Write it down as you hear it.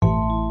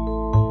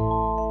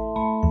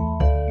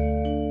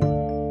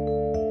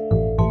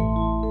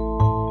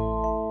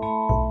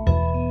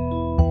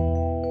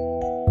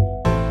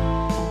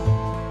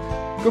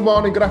Good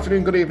morning, good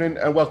afternoon, good evening,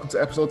 and welcome to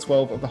episode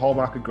 12 of the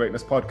Hallmark of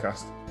Greatness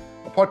podcast.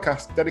 A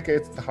podcast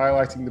dedicated to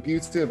highlighting the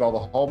beauty of all the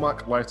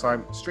Hallmark,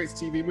 Lifetime,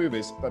 straight-to-TV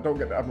movies that don't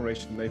get the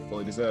admiration they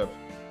fully deserve.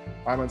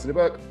 I'm Anthony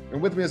Burke,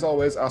 and with me as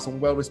always are some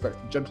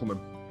well-respected gentlemen.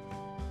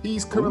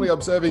 He's currently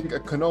observing a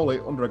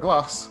cannoli under a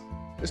glass.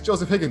 It's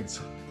Joseph Higgins.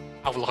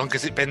 How long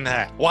has it been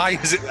there? Why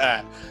is it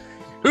there?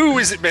 Who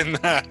has it been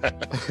there?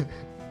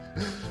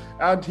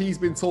 And he's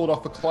been told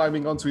off for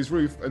climbing onto his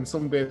roof and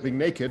sunbathing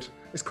naked.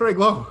 It's Craig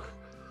Lowe.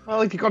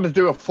 Well, if you've got to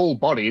do a full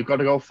body, you've got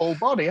to go full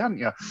body, haven't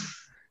you?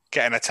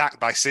 Getting attacked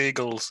by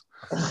seagulls.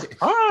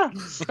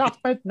 Stop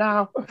it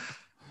now.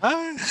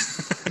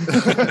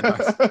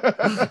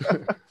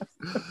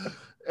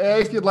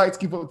 If you'd like to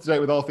keep up to date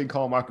with all things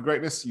Hallmark of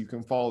Greatness, you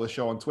can follow the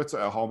show on Twitter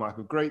at Hallmark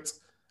of Great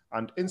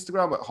and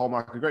Instagram at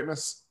Hallmark of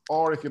Greatness.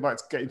 Or if you'd like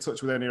to get in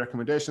touch with any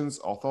recommendations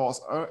or thoughts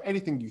or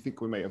anything you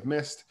think we may have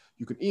missed,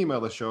 you can email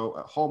the show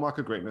at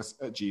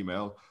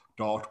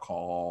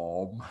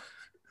hallmarkofgreatness@gmail.com.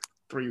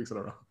 3 weeks in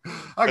a row.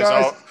 Hi,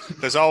 guys.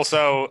 There's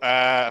also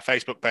a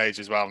Facebook page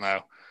as well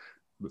now.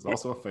 There's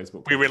also a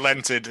Facebook We page.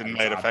 relented and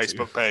made a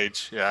Facebook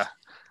page. Yeah.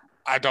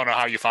 I don't know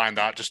how you find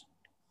that.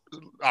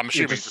 I'm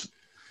assuming just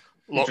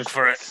look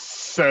for it.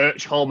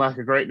 Search Hallmark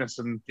of Greatness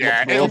and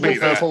it'll be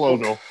there. purple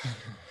logo.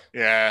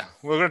 Yeah,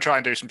 we're going to try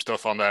and do some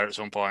stuff on there at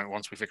some point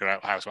once we figure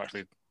out how to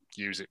actually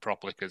use it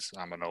properly, because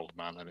I'm an old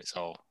man and it's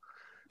all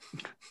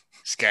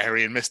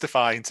scary and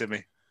mystifying to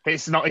me.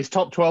 It's not his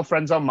top 12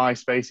 friends on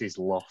MySpace. He's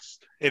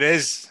lost. It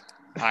is.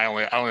 I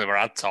only ever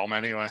had Tom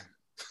anyway.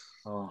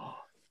 Oh,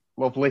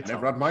 lovely.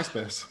 Never had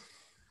MySpace.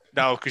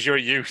 No, because you're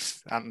a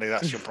youth, Anthony.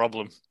 That's your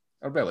problem.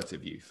 A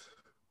relative youth.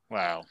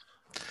 Well,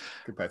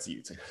 compared to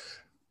you two.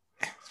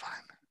 It's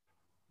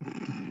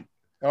fine.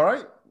 All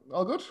right.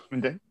 All good?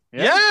 Indeed.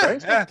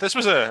 Yeah. This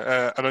was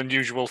an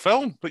unusual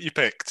film that you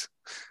picked.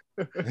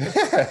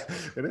 Yeah,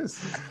 it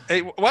is.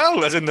 It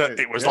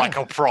was like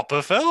a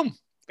proper film.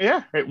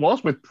 Yeah, it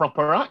was, with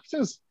proper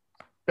actors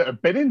that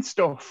have been in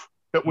stuff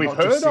that we've Not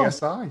heard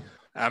just of. CSI.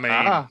 I mean,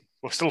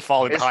 we're still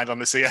falling behind on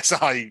the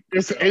CSI.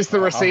 Is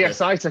there a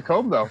CSI to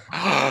come, though?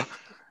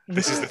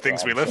 This is the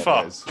things we live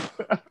for.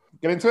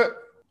 Get into it.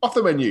 Off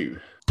the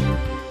menu.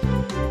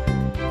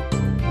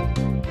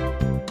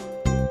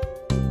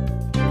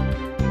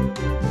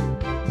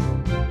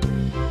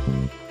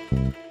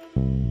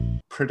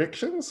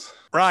 Predictions?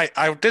 Right,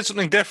 I did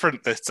something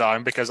different this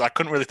time because I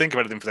couldn't really think of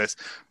anything for this,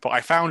 but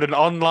I found an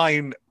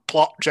online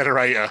plot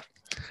generator.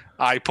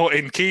 I put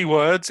in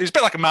keywords. It's a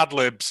bit like a Mad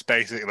Libs,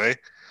 basically.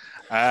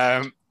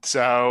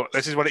 So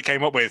this is what it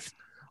came up with.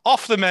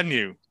 Off the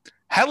menu.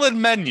 Helen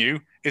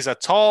Menu is a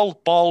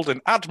tall, bald,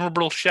 and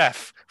admirable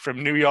chef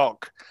from New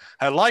York.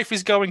 Her life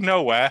is going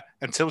nowhere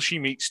until she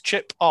meets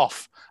Chip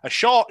Off, a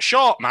short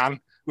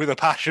man with a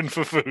passion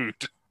for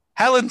food.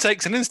 Helen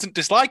takes an instant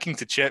disliking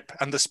to Chip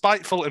and the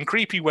spiteful and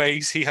creepy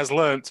ways he has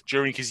learnt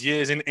during his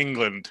years in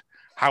England.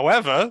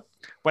 However,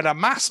 when a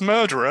mass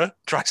murderer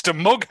tries to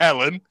mug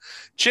Helen,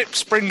 Chip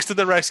springs to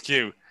the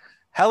rescue.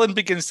 Helen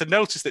begins to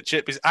notice that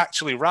Chip is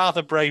actually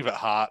rather brave at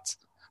heart,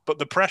 but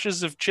the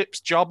pressures of Chip's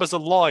job as a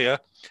lawyer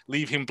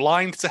leave him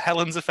blind to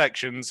Helen's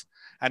affections,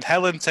 and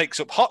Helen takes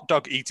up hot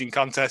dog eating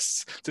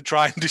contests to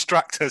try and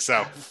distract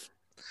herself.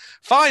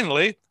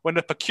 Finally, when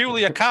a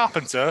peculiar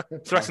carpenter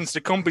threatens to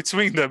come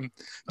between them,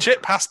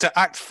 Chip has to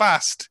act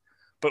fast.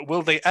 But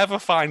will they ever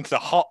find the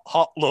hot,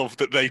 hot love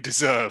that they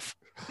deserve?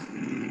 I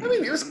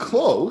mean, it was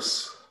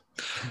close.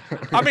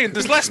 I mean,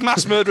 there's less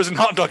mass murderers and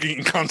hot dog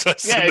eating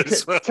contests in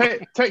this film.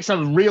 Takes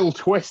a real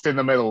twist in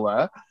the middle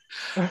there.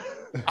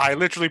 I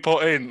literally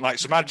put in like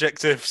some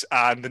adjectives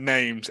and the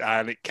names,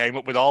 and it came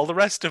up with all the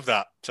rest of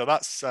that. So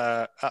that's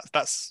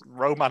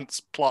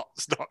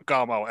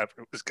romanceplots.com or whatever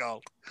it was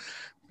called.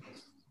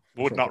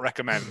 Would not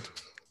recommend.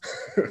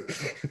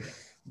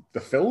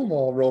 The film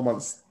or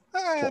romance?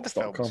 The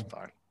film's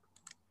fine.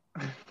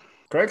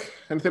 Craig,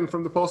 anything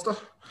from the poster?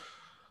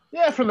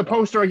 Yeah, from the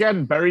poster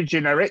again, very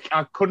generic.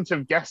 I couldn't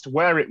have guessed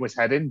where it was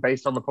heading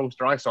based on the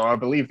poster I saw. I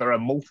believe there are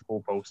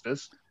multiple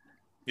posters.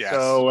 Yes.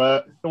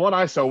 So the one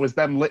I saw was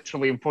them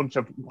literally in front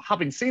of,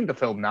 having seen the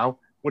film now,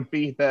 would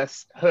be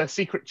her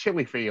secret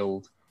chili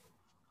field,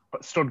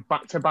 but stood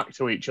back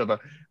to each other,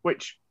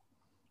 which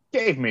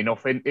gave me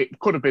nothing. It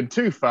could have been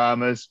two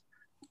farmers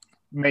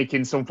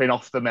making something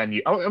off the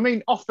menu. I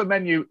mean, off the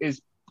menu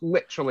is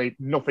literally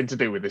nothing to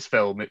do with this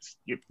film.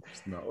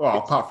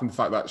 Apart from the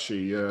fact that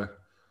she...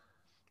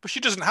 But she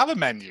doesn't have a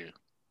menu.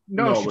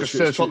 No, she just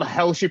says what the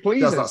hell she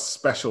pleases. She has that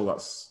special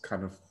that's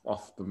kind of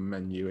off the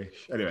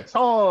menu-ish. Anyway. It's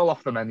all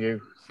off the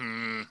menu.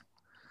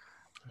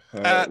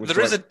 There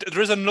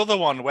is another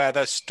one where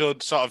they're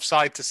stood sort of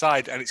side to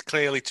side, and it's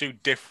clearly two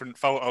different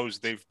photos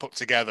they've put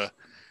together.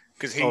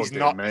 Because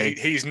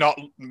he's not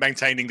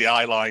maintaining the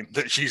eye line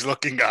that she's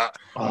looking at.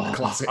 Oh,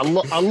 classic.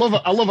 I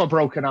love a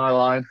broken eye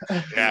line.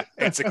 Yeah,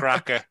 it's a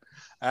cracker.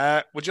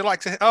 Would you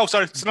like to... Oh,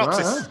 sorry,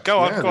 synopsis.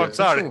 Go on.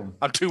 Sorry.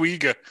 I'm too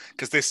eager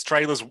because this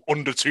trailer's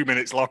under 2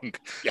 minutes long.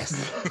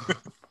 Yes.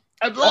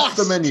 Off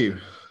the menu.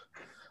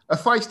 A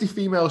feisty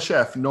female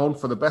chef known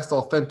for the best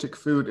authentic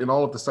food in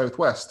all of the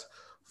Southwest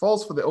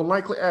falls for the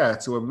unlikely heir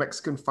to a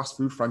Mexican fast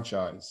food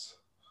franchise.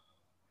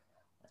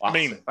 I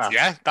mean,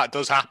 yeah, that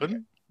does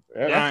happen.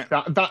 Yeah,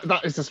 Right.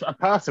 that is just a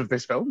part of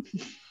this film.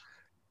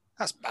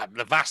 That's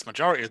the vast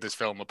majority of this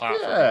film, apart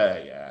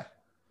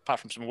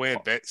from some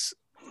weird bits.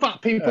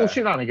 Fat people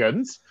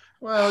shenanigans.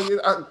 Well,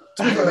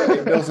 to be fair,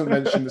 it doesn't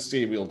mention the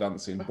cereal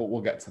dancing, but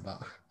we'll get to that.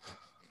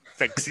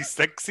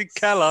 Sexy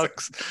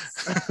Kellogg's.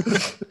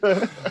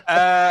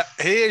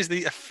 Here's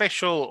the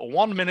official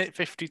 1 minute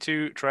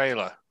 52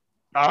 trailer.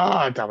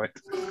 Ah, damn it.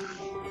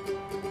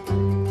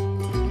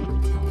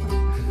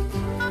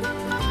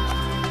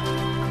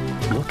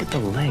 Look at the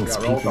lengths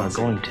people are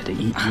going to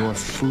eat your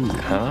food,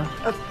 huh?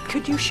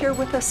 Could you share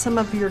with us some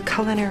of your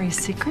culinary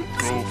secrets?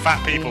 Oh,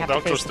 fat people,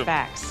 don't trust them.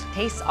 Facts.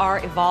 Tastes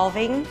are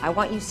evolving. I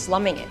want you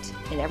slumming it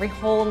in every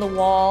hole in the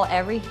wall,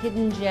 every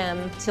hidden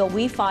gem, till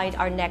we find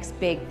our next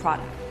big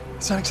product.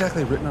 It's not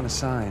exactly written on a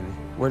sign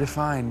where to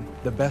find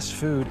the best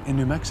food in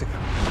New Mexico.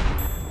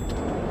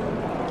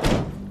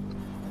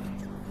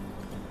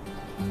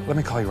 Let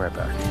me call you right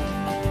back.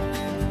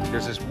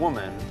 There's this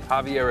woman,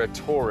 Javiera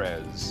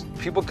Torres.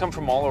 People come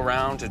from all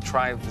around to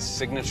try the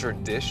signature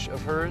dish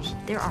of hers.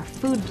 There are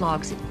food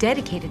blogs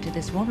dedicated to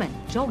this woman.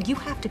 Joel, you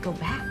have to go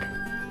back.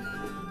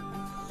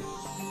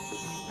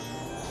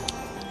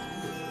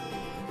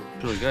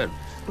 It's really good.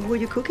 Who are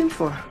you cooking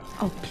for?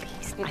 Oh,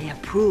 please. I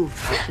approve.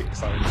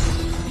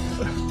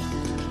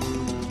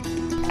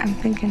 I'm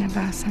thinking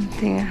about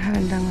something I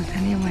haven't done with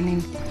anyone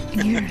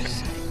in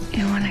years.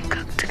 You want to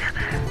cook together?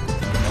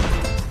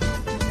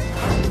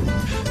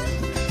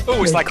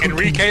 Oh, it's like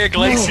Enrique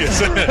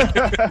Iglesias.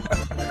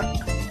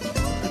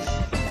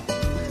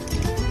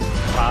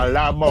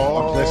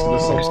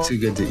 It's too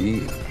good to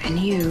eat. And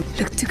you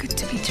look too good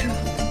to be true.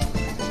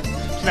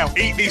 Now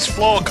eat these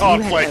floor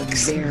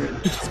cornflakes. You had a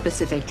very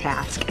specific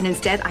task, and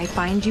instead I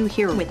find you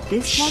here with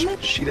this woman?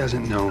 She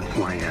doesn't know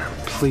who I am.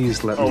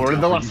 Please let me. Oh, we're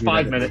in the last talk.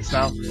 5 minutes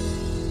now.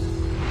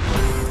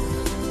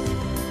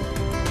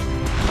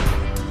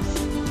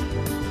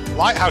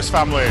 Lighthouse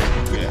family.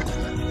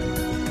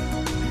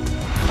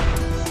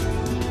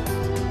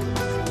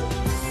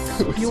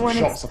 You want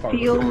to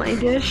steal my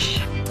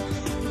dish?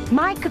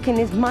 My cooking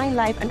is my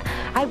life, and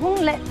I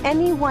won't let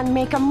anyone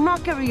make a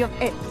mockery of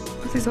it.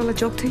 Was this all a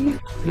joke to you?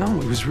 No,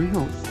 it was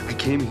real. I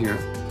came here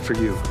for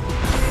you.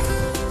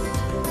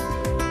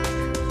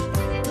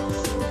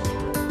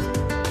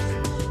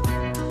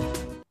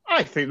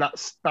 I think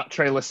that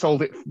trailer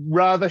sold it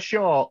rather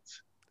short.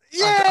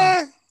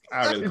 Yeah.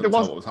 I really couldn't There tell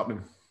was- what was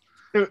happening.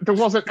 There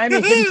wasn't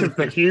any hint of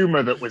the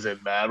humour that was in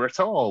there at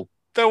all.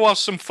 There was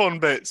some fun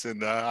bits in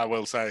there, I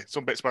will say.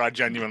 Some bits where I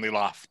genuinely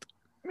laughed.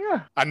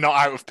 Yeah. And not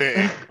out of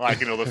pity,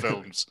 like in other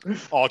films.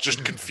 Or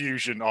just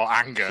confusion or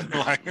anger.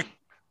 Like,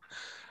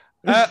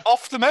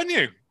 off the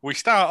menu, we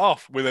start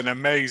off with an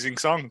amazing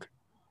song.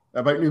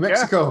 About New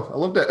Mexico. I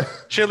loved it.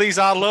 Chili's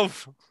Our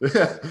Love.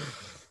 Yeah.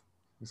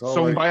 It's all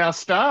Sung like- by our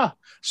star.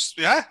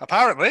 Yeah,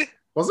 apparently.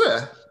 Was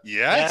it?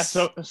 Yes.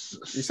 You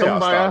say Sung our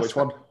by star, our which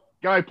one?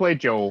 guy who played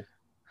Joel.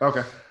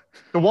 Okay.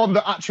 The one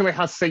that actually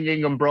has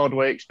singing and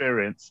Broadway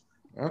experience.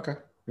 Okay.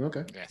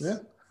 Yes. Yeah.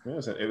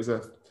 It was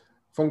a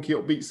funky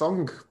upbeat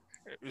song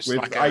It was with,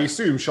 like I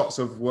assume, shots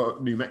of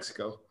New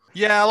Mexico.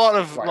 yeah, a lot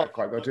of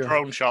Quite good, yeah.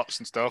 drone shots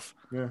and stuff.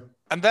 Yeah.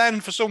 And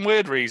then, for some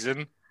weird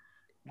reason,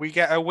 we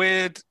get a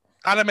weird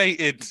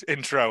animated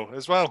intro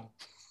as well.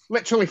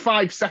 Literally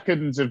 5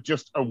 seconds of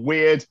just a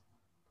weird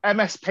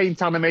MS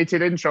Paint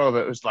animated intro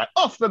that was like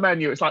off the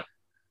menu. It's like,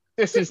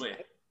 this is.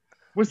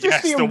 Was this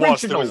Yes, the there was.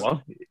 original There was-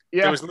 one?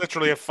 Yeah. There was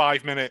literally a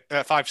 5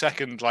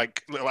 second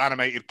like little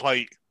animated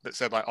plate that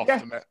said like off Yeah.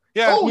 the net.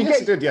 Yeah. Oh, you yes,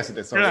 get- it did. Yes, it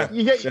did. Sorry. Yeah.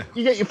 Yeah.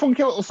 You get your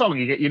funky little song,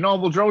 you get your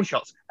normal drone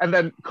shots, and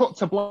then cut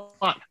to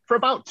black for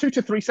about 2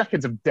 to 3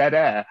 seconds of dead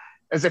air,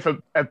 as if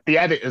the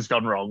edit has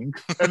gone wrong,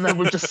 and then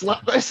we've just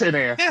slapped this in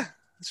here. Yeah.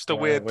 It's just a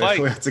weird we plate.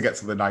 had to get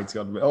to the 90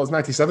 odd minutes. Oh, it's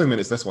 97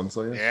 minutes, this one.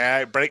 So, yeah. Yeah,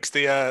 it breaks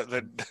the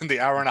the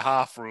hour and a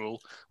half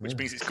rule, which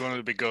means it's going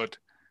to be good.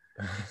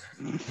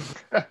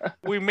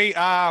 We meet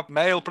our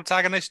male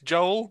protagonist,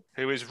 Joel,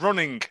 who is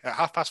running at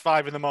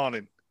 5:30 in the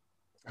morning.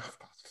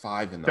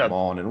 5 in the The-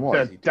 morning. What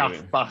is The he daft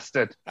doing?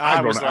 bastard. I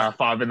I was run at like-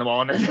 5 in the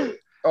morning.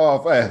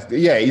 Oh,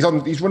 yeah.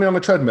 He's running on a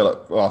treadmill at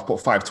I've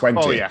put 5:20.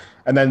 Oh, yeah.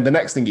 And then the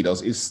next thing he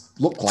does is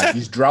look like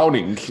he's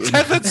drowning.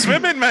 Tethered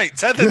swimming, mate.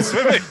 Tethered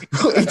swimming.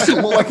 He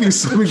didn't look like he was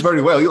swimming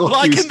very well. He looked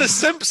Like he was in The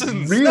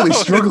Simpsons. really No.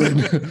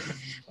 struggling.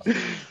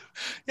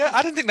 Yeah,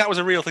 I didn't think that was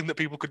a real thing that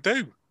people could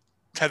do.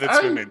 Tethered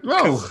swimming.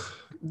 Well,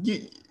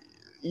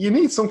 you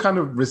need some kind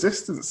of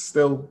resistance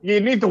still. You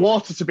need the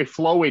water to be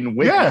flowing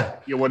with Yeah.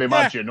 you would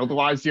imagine.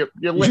 Otherwise, you're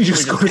literally You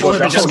just just going go to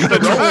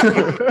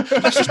down.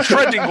 That's just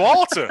treading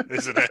water,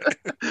 isn't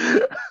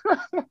it?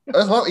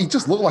 Well, he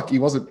just looked like he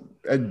wasn't,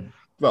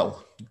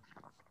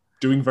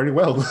 doing very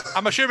well.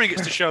 I'm assuming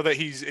it's to show that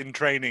he's in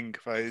training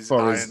for his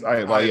For his,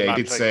 Iron he Man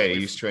did thing say that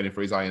we- he's training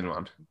for his Iron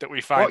Man. that we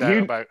find What, out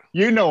about.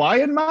 You know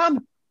Iron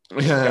Man?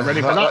 Yeah, Get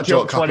ready for that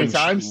joke 20 happened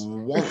times.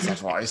 Once or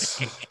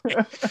twice.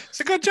 It's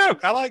a good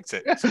joke. I liked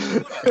it.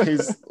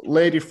 His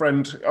lady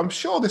friend, I'm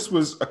sure this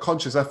was a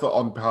conscious effort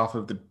on behalf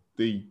of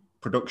the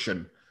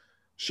production.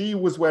 she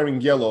was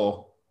wearing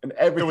yellow, and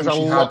everything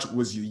she had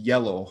was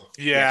yellow.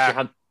 Yeah. She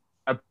had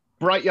a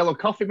bright yellow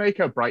coffee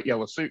maker, a bright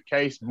yellow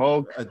suitcase,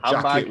 mug, A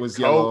handbag, jacket was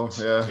coat.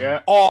 yellow.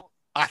 Yeah. Or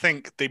I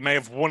think they may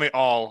have won it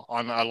all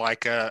on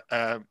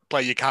a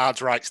play your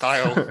cards right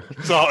style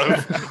sort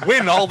of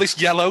win all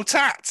this yellow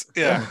tat.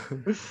 Yeah.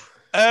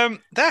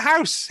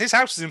 His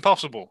house is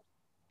impossible.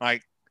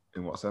 Like,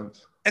 in what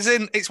sense? As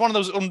in, it's one of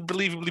those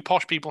unbelievably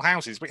posh people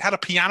houses. But it had a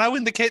piano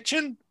in the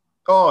kitchen.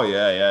 Oh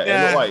yeah.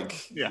 It looked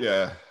like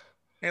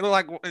It looked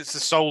like it's a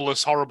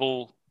soulless,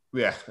 horrible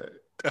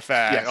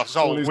affair. Yeah,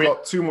 someone who's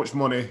got too much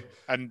money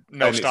and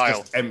no style. It's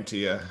just empty.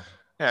 Yeah,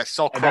 it's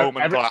all chrome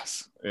and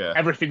glass. Yeah,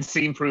 everything's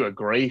seen through a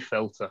grey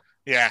filter.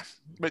 Yeah,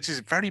 which is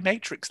very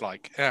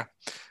Matrix-like. Yeah.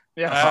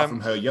 Apart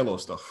from her yellow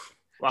stuff.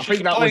 Well, I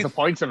think that was the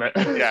point of it.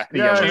 Yeah,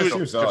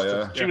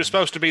 she was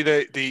supposed to be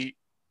the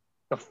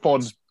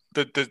fun,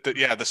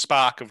 the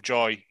spark of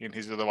joy in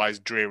his otherwise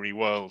dreary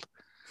world.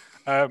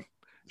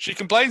 She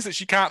complains that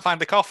she can't find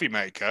the coffee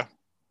maker,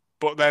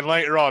 but then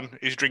later on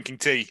is drinking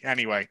tea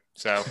anyway.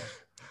 So.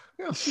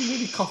 Yeah, she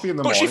needed coffee in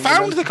the morning. But she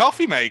found the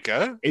coffee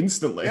maker.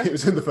 Instantly. Yeah. It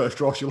was in the first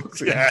drawer she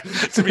looked at. Yeah,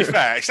 to be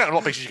fair, it's not a lot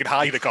of places you can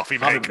hide a coffee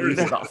maker. Is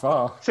it that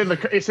far?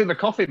 It's in the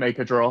coffee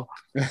maker drawer.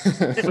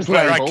 It was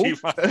where labelled.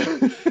 I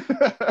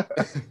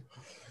keep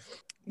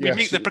we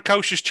meet the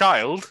precocious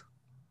child.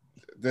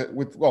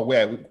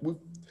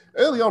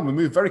 Early on, we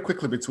moved very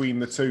quickly between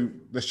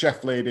the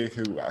chef lady,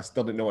 who I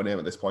still didn't know her name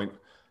at this point.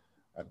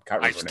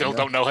 I still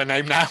don't know her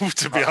name now,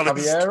 to be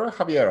honest.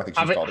 Javiera, I think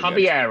she's called.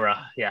 Javiera,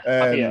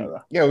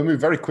 Javiera. Yeah, we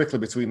moved very quickly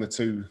between the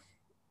two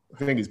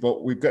things,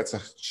 but we get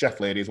to chef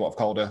lady, is what I've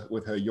called her,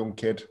 with her young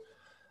kid,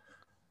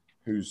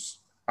 whose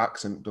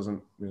accent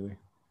doesn't really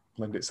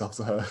lend itself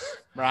to her.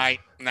 Right,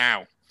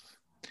 now.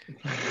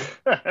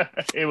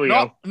 Here we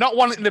go. Not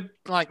wanting to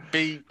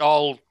be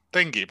all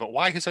thingy, but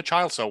why is her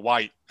child so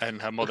white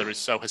and her mother is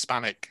so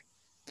Hispanic?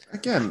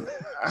 Again,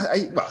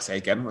 I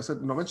said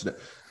not mention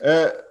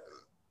it.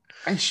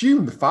 I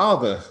assume the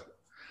father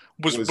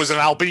was an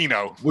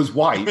albino, was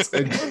white,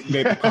 and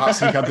maybe perhaps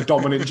he had the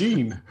dominant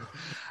gene.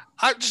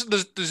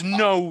 There's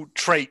no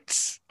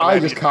traits. I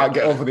just can't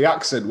get over the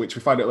accent, which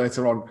we find out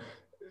later on.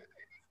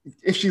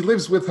 If she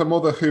lives with her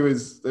mother,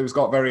 who's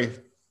got very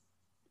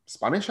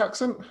Spanish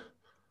accent,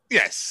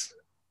 yes,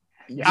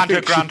 and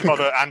her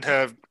grandmother and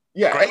her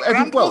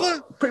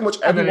grandmother, pretty much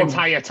everyone,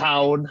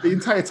 the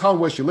entire town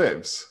where she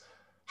lives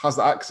has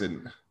that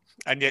accent.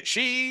 And yet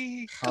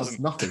she has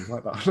nothing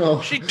like that.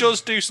 No. She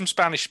does do some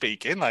Spanish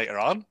speaking later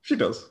on. She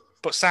does.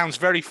 But sounds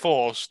very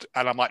forced.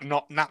 And I'm like,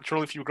 not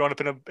natural if you were growing up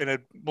in a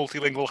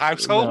multilingual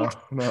household.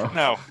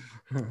 No.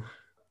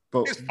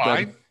 But it's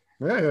fine.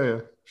 Yeah.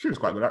 She was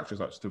quite a good actress,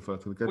 actually, to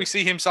the kid. We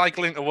see him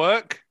cycling to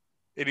work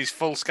in his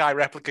full Sky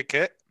replica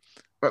kit.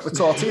 At the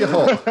Tortilla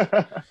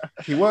Hut.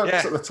 He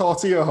works at the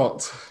Tortilla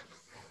Hut.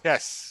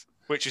 Yes.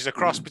 Which is a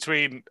cross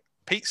between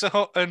Pizza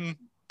Hut and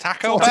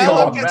Taco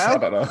Bell. I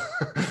don't know.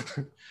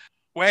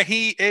 Where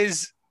he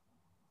is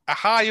a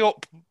high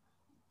up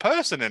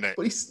person in it.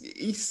 But he says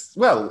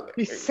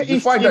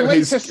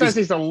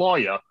he's a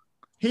lawyer.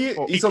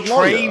 He's a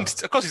lawyer.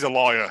 Of course, he's a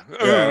lawyer.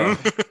 Yeah.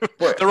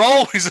 They're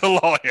always a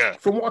lawyer.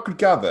 From what I could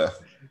gather,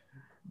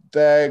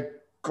 their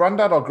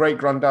granddad or great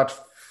granddad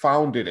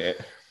founded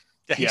it.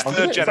 Yeah, he's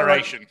third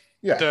generation. Right?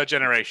 Yeah, third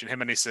generation. Him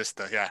and his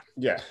sister. Yeah.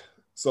 Yeah.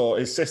 So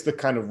his sister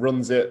kind of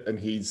runs it, and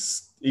he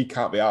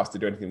can't be asked to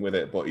do anything with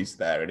it, but he's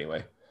there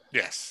anyway.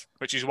 Yes,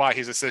 which is why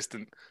his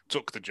assistant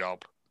took the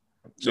job,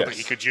 so that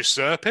he could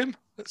usurp him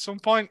at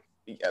some point.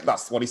 Yeah,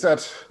 that's what he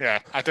said. Yeah,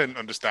 I didn't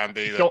understand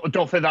either.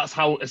 Don't think that's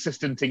how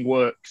assistanting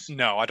works.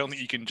 No, I don't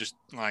think you can just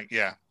 1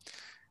 minute.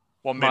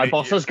 My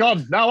boss has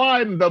gone. Now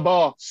I'm the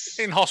boss.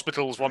 In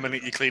hospitals, 1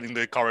 minute you're cleaning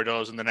the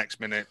corridors, and the next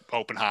minute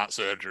open heart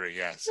surgery.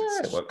 Yes,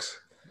 it works.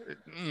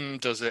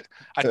 Does it?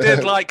 I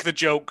did like the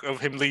joke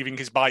of him leaving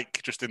his bike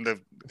just in the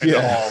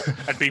hall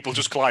and people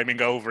just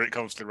climbing over it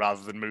constantly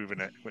rather than moving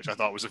it, which I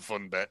thought was a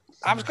fun bit.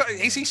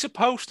 Is he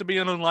supposed to be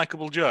an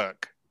unlikable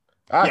jerk?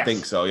 I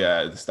think so,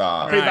 yeah, at the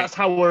start. I think that's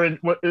how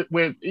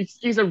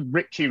he's a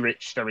Richie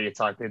Rich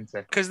stereotype, isn't he?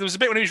 Because there was a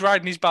bit when he was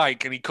riding his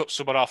bike and he cuts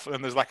someone off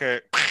and there's like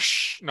a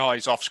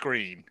noise off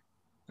screen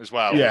as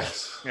well.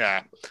 Yes.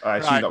 Yeah. I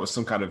assume that was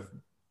some kind of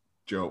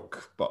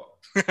joke, but...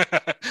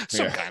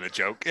 kind of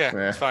joke,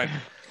 yeah. It's fine.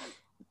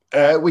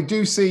 We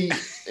do see,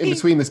 in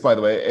between this, by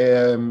the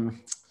way,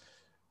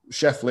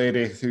 chef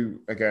lady,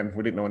 who, again,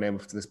 we didn't know her name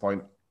up to this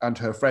point, and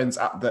her friends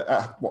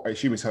at what I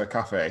assume is her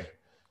cafe,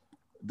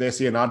 they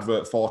see an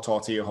advert for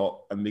Tortilla Hut,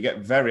 and they get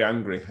very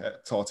angry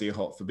at Tortilla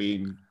Hut for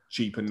being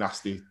cheap and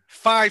nasty.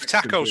 5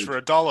 tacos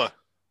for $1.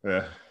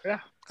 Yeah.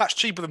 That's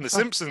cheaper than The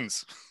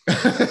Simpsons. They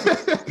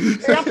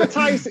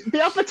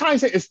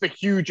advertise it as the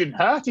huge and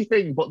hearty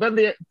thing, but then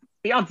the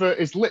advert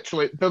is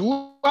literally the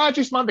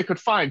largest man they could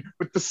find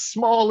with the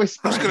smallest...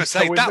 I was going to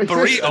say, that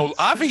burrito,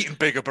 I've eaten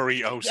bigger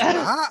burritos than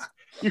that.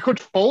 You could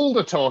fold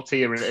a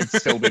tortilla and it'd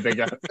still be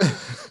bigger.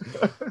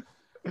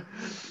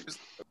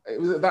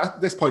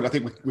 At this point, I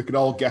think we could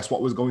all guess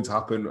what was going to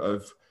happen.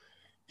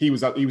 He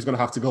was going to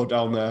have to go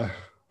down there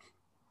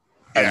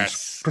and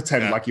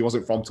pretend like he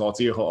wasn't from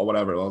Tortilla Hut or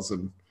whatever it was.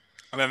 And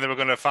then they were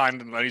going to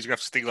find, and he's going to have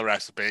to steal a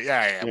recipe.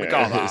 Yeah, we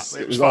got that.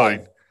 It was all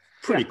fine.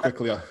 Pretty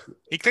quickly.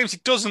 He claims he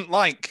doesn't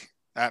like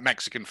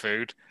Mexican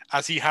food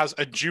as he has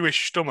a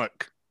Jewish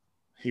stomach.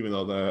 Even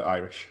though they're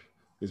Irish,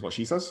 is what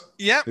she says.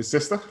 Yeah. His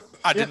sister.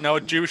 I didn't know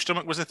a Jewish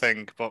stomach was a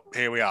thing, but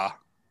here we are.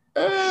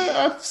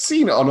 I've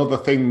seen it on other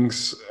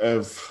things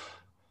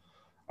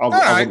I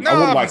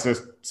wouldn't like to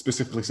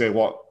specifically say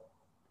what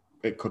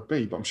it could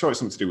be, but I'm sure it's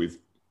something to do with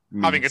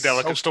having a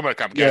delicate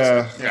stomach, I'm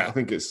guessing. Yeah, I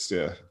think it's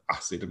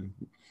acid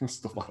and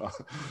stuff like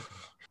that.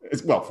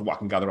 It's, well, from what I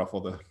can gather off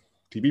all the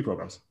TV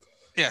programs.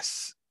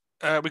 Yes.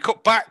 We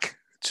cut back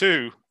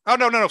to... Oh,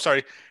 no,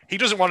 sorry. He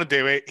doesn't want to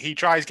do it. He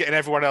tries getting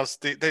everyone else...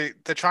 They're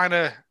trying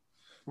to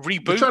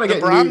reboot the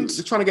brand.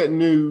 They're trying to get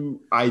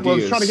new ideas. Well,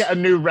 they're trying to get a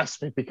new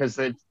recipe because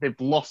they've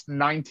lost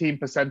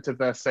 19% of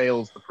their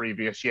sales the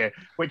previous year,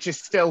 which is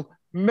still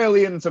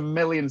millions and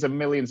millions and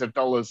millions of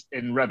dollars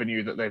in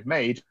revenue that they've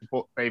made,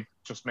 but they've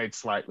just made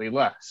slightly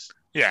less.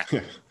 Yeah.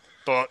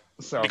 But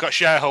they've got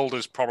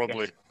shareholders,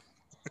 probably.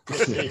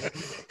 Yeah.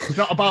 It's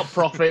not about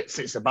profits,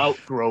 it's about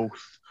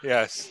growth.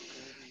 Yes.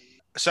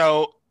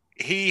 So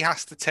he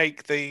has to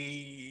take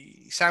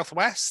the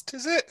Southwest,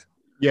 is it?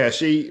 Yeah,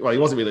 he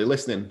wasn't really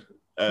listening.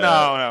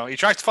 No. He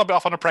tries to fob it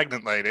off on a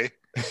pregnant lady.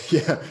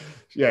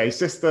 Yeah. His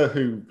sister,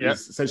 who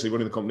is essentially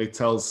running the company,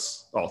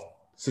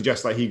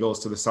 suggests that he goes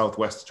to the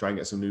Southwest to try and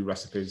get some new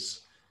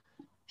recipes.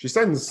 She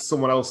sends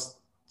someone else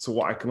to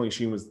what I can only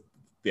assume was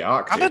the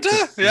Arctic. Canada?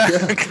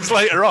 Yeah, because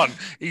later on,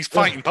 he's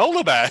fighting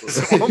polar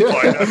bears at one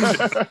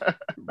point.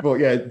 But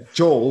yeah,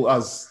 Joel,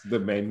 as the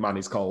main man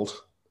is called,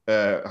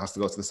 has to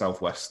go to the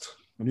Southwest.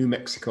 New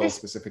Mexico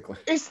specifically.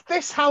 Is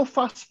this how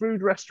fast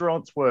food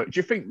restaurants work? Do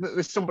you think that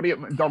there's somebody at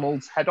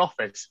McDonald's head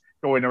office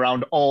going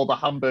around all the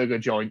hamburger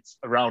joints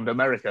around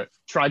America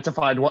trying to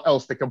find what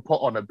else they can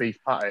put on a beef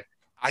patty?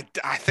 I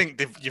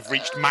think you've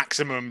reached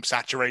maximum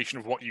saturation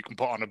of what you can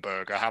put on a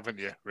burger, haven't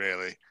you,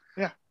 really?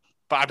 Yeah.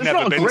 But I've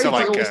never been to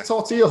like a...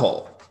 Tortilla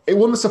Hut. It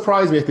wouldn't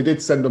surprise me if they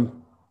did send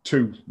them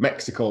to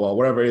Mexico or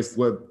wherever it is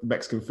where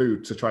Mexican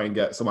food to try and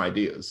get some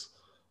ideas.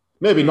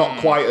 Maybe not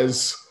quite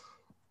as...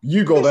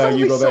 You go there,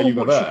 you go there, you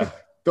go there.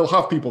 They'll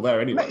have people there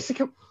anyway.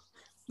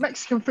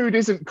 Mexican food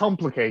isn't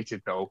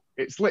complicated, though.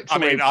 It's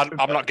literally... I mean,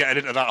 I'm not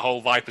getting into that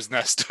whole viper's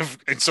nest of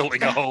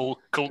insulting a whole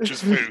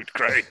culture's food,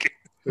 Craig.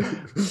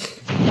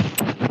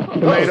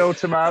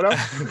 Tomato.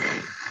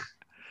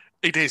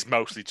 It is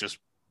mostly just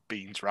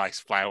beans, rice,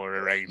 flour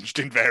arranged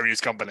in various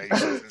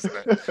combinations, isn't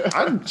it?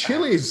 And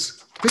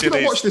chilies. Did you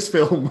not watch this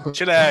film?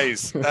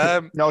 Chilies.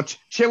 No,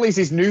 chilies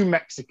is New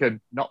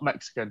Mexican, not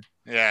Mexican.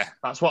 Yeah.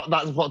 That's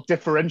what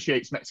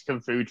differentiates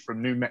Mexican food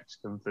from New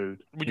Mexican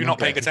food. Were you not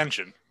paying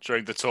attention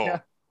during the tour? Yeah.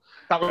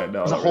 That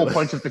was the whole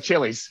point of the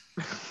chilies.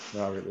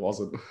 No, it really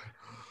wasn't.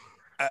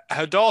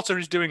 Her daughter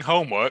is doing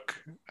homework.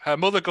 Her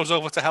mother goes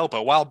over to help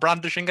her while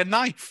brandishing a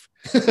knife,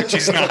 which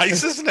is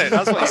nice, isn't it?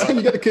 That's how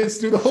you get the kids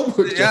to do the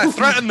homework. Yeah,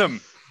 threaten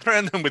them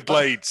with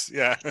blades.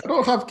 Yeah. I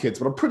don't have kids,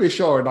 but I'm pretty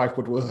sure a knife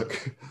would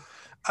work.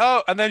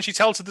 Oh, and then she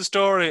tells her the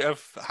story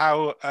of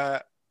how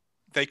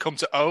they come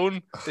to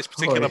own this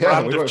particular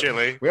brand of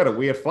chili. We had a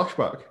weird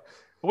flashback.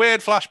 Weird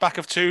flashback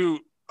of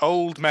two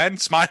old men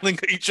smiling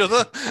at each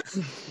other.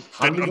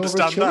 Didn't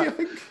understand chili, that. I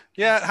think?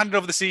 Yeah, handed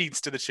over the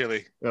seeds to the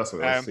chili. That's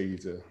what it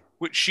seeds.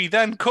 Which she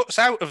then cuts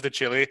out of the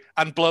chili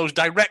and blows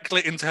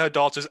directly into her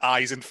daughter's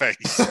eyes and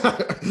face.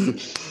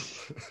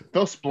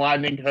 Thus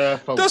blinding her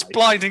for life.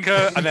 Blinding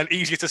her, and then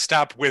easier to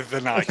stab with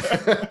the knife.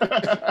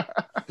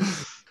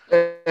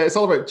 It's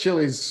all about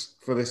chilies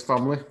for this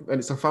family, and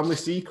it's a family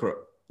secret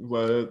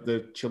where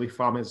the chili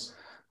farm is.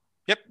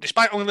 Yep,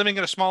 despite only living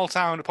in a small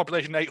town, a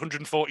population of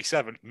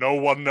 847, no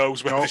one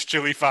knows where this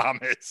chili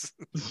farm is.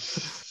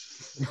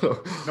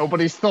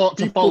 Nobody's thought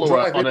to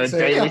follow it on a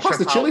daily trip. Past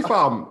the chili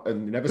farm,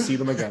 and you never see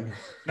them again.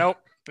 Nope.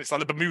 It's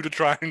like the Bermuda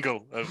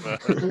Triangle of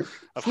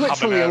it's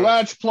literally a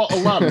large plot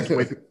of land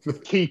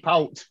with keep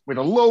out with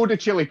a load of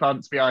chili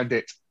plants behind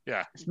it.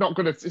 Yeah. It's not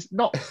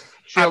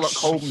Sherlock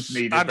Holmes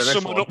needed. And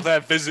someone up there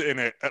visiting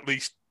it at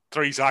least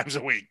 3 times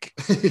a week.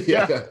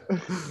 Yeah.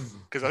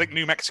 Because I think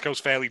New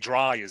Mexico's fairly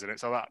dry, isn't it?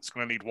 So that's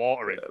going to need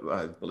water in. Yeah,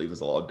 I believe there's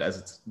a lot of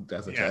desert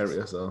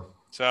area, So,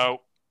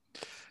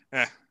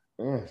 yeah.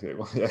 Yeah,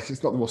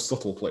 it's not the most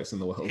subtle place in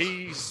the world.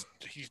 He's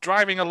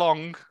driving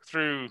along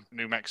through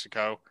New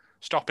Mexico,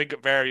 stopping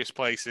at various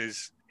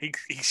places. He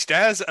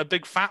stares at a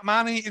big fat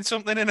man eating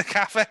something in a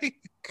cafe.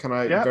 Can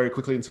I very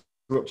quickly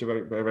interrupt you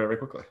very, very, very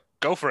quickly?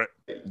 Go for it.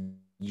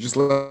 You just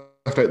left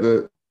out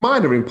the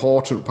minor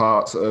important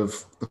part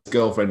of the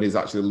girlfriend is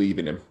actually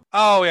leaving him.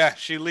 Oh, yeah.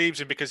 She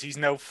leaves him because he's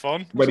no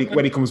fun. When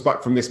he comes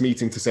back from this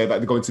meeting to say that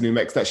they're going to New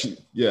Mexico, he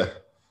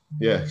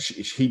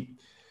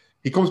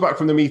comes back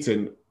from the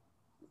meeting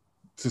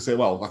to say,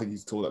 well, I think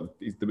he's told that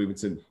they're moving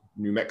to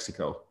New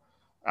Mexico.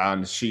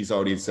 And she's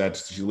already said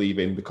she's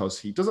leaving because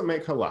he doesn't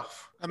make her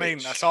laugh. I mean,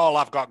 that's all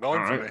I've got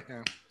going for me.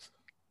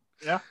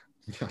 Yeah.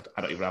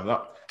 I don't even have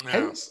that. No.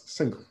 Hence,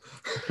 single.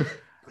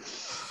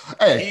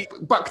 Hey,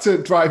 back to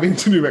driving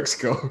to New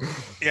Mexico.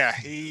 Yeah,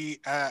 he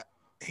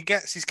he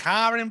gets his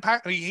car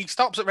impounded. He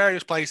stops at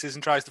various places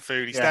and tries the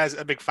food. He stares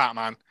at a big fat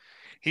man.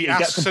 He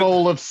gets a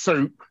bowl of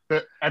soup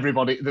that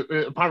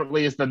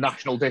apparently is the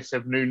national dish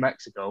of New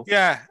Mexico.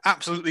 Yeah,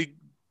 absolutely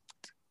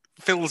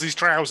fills his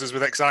trousers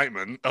with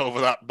excitement over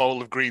that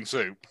bowl of green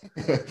soup.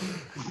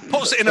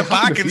 Puts it in a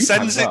bag and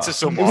sends it to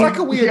someone. It was like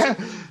a weird...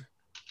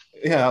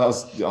 Yeah, that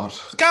was... God.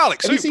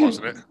 Garlic soup,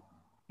 wasn't it?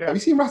 Yeah. Have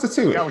you seen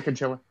Ratatouille? Garlic and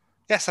chili.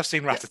 Yes, I've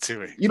seen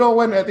Ratatouille. You know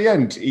when at the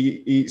end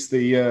he eats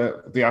the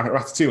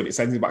Ratatouille and it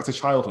sends him back to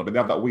childhood and they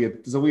have that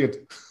weird... There's a weird...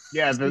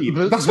 Yeah,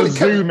 that's the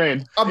zoom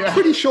in. I'm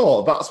pretty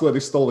sure that's where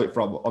they stole it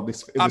from on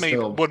this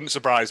film. Wouldn't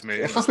surprise me.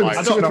 It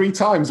happens 2 or 3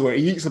 times where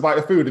he eats a bite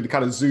of food and he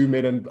kind of zoom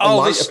in and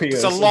light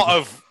appears. There's a lot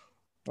of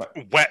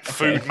wet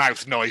food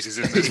mouth noises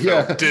in this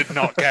film. Did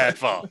not care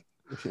for.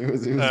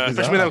 Especially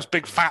with those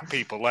big fat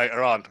people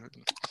later on.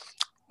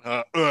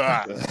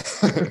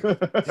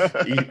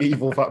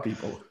 Evil fat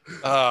people.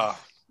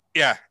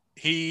 Yeah,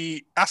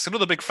 he asks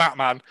another big fat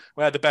man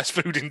where the best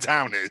food in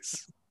town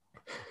is.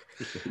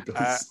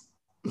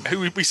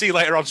 Who we see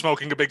later on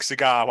smoking a big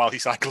cigar while he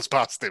cycles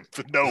past him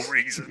for no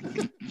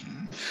reason.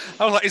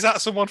 I was like, is that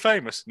someone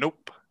famous?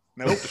 Nope,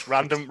 just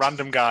random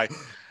guy.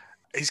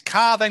 His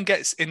car then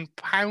gets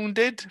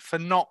impounded for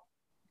not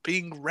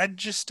being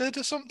registered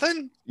or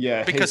something.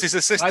 Yeah, because his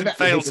assistant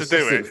failed to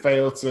do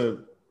it.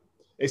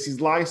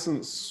 His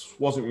license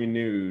wasn't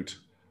renewed,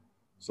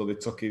 so they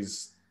took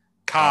his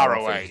car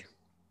away.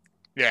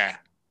 Yeah.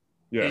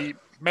 He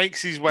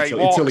makes his way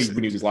until he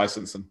renews his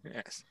license.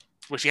 Yes.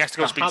 Which he has to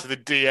go speak to the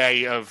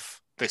DA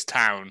of this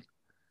town,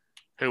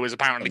 who has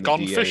apparently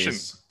gone fishing.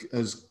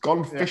 Has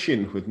gone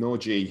fishing with no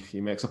G. He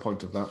makes a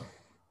point of that.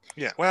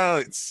 Yeah, well,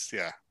 it's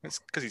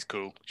because he's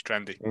cool. He's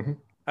trendy. Mm-hmm.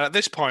 And at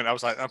this point, I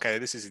was like, okay,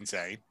 this is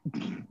insane.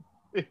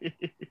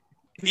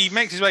 He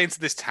makes his way into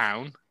this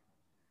town.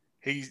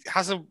 He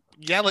has a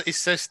yell at his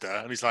sister,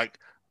 and he's like,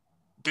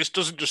 this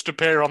doesn't just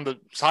appear on the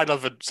side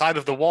of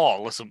the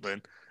wall or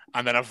something.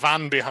 And then a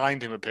van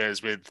behind him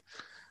appears with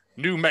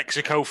New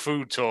Mexico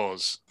food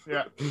tours.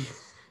 Yeah.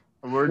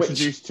 And we're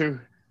introduced to...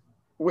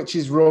 Which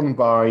is run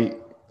by...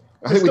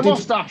 I think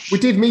Mustache. We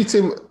did meet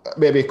him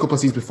maybe a couple of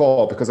seasons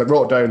before because I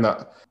wrote down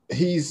that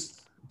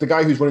he's the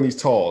guy who's running these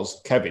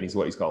tours. Kevin is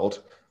what he's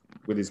called,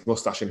 with his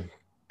mustache and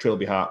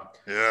trilby hat.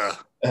 Yeah.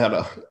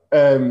 I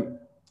know.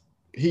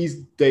 He's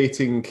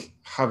dating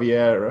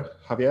Javiera?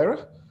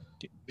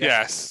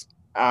 Yes.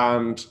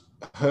 And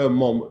her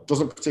mum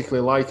doesn't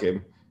particularly like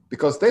him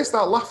because they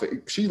start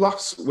laughing. She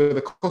laughs with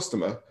a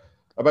customer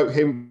about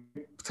him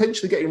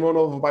potentially getting run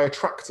over by a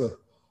tractor.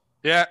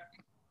 Yeah.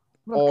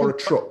 Or a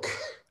truck.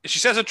 She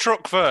says a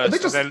truck first.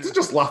 And they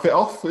just laugh it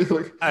off.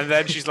 And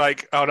then she's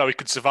like, oh no, he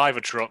could survive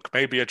a truck,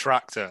 maybe a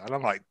tractor. And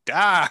I'm like,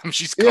 damn,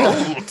 she's cold.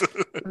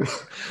 Yeah.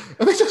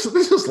 And they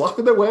just laugh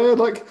in their way.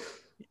 Like,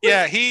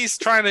 yeah, he's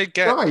trying to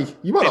get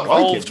you might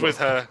involved with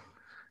her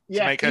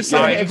to make her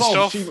sign and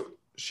stuff.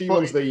 She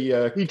runs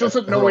the... he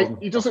doesn't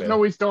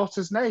know his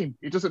daughter's name.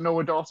 He doesn't know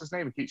her daughter's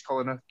name. He keeps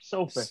calling her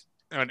Sophie.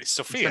 And it's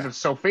Sophia. Instead of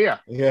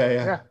Sophia.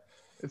 Yeah.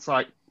 It's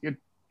like...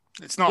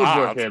 It's not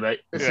hard. Here, mate.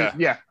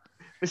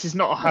 This is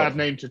not a hard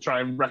name to try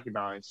and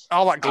recognise.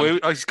 All that glue,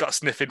 he's got a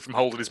sniffing from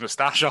holding his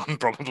moustache on,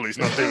 probably. He's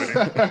not doing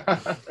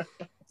it.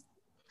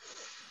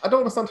 I don't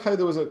understand how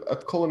there was a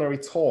culinary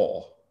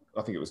tour.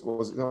 I think it was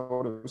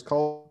what it was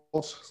called?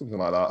 Something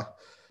like that.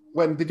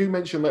 When they do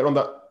mention later on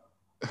that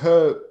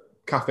her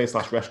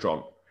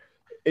cafe/restaurant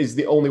is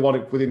the only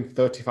one within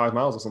 35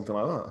 miles or something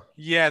like that.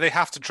 Yeah, they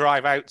have to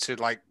drive out to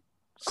like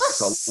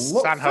That's a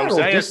lot San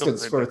Jose or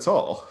distance something. for a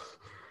tour.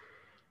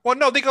 Well,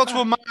 no, they go to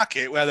a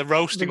market where they're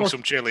roasting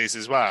some chilies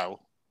as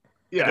well.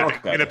 Yeah,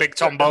 in a big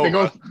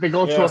tombola. They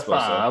go to a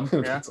farm.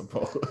 Yeah.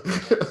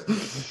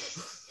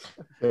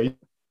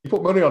 You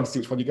put money on to see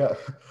which one you get.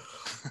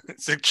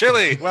 It's a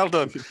chili. Well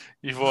done.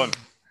 You've won.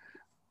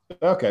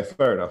 Okay,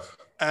 fair enough.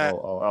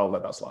 I'll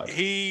let that slide.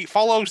 He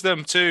follows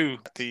them to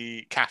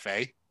the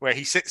cafe where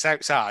he sits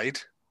outside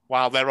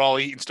while they're all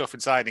eating stuff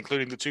inside,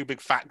 including the 2 big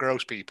fat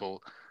gross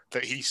people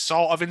that he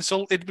sort of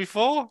insulted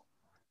before.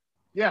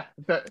 Yeah,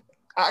 but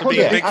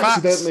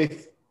accidentally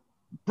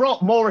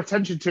brought more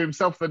attention to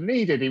himself than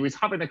needed. He was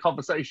having a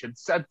conversation,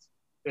 said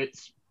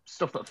it's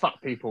stuff that fat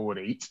people would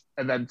eat,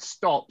 and then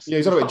stops. Yeah,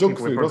 he's on about junk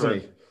food,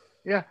 wasn't he?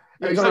 Yeah.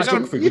 He's on about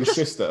junk food with his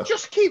sister.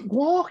 Just keep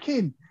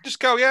walking. Just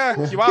go, you are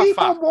keep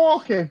fat. on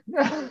walking.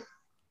 Yeah.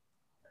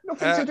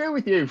 Nothing to do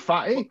with you,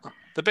 fatty.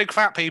 The big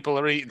fat people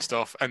are eating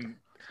stuff and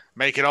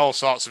making all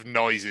sorts of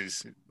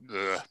noises.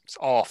 Ugh, it's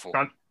awful.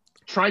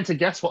 Trying to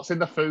guess what's in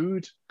the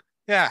food.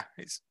 Yeah,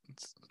 it's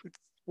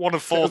one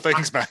of 4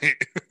 things, mate.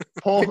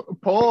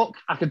 Pork.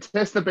 I can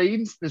taste the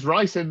beans. There's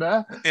rice in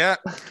there. Yeah.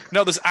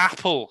 No, there's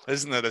apple,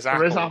 isn't there? There's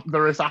apple.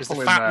 There is apple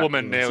the in fat there.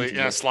 woman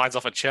nearly slides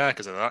off a chair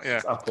because of that. Yeah.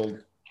 It's apple.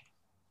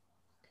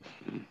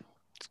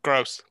 It's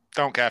gross.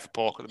 Don't care for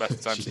pork at the best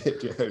of times. Yeah,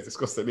 it's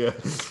disgusting. Yeah.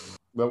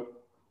 Nope.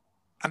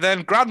 And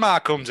then Grandma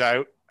comes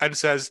out and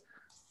says,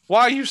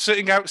 "Why are you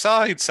sitting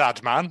outside,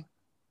 sad man?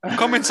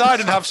 Come inside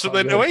and have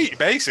something to eat,"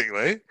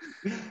 basically.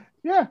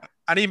 Yeah.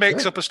 And he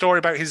makes up a story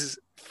about his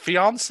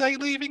fiancée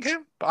leaving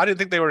him, but I didn't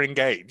think they were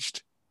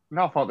engaged.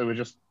 No, I thought they were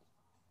just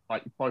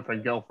like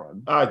boyfriend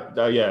girlfriend. Yeah, I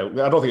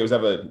don't think it was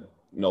ever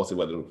noted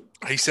whether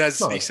he says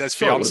sure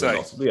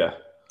fiance. Yeah,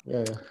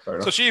 fair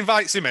enough. So she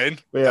invites him in.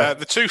 Yeah.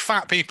 The two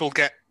fat people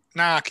get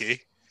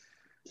narky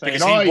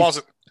because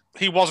Saying,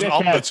 he wasn't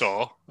on the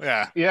tour.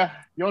 Yeah,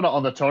 you're not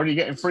on the tour. You're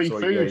getting free So,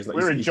 food. he's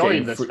We're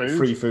enjoying this food.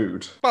 Free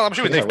food. Well, I'm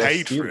sure they've we're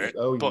paid for stealing it.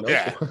 Oh, but no.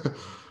 yeah.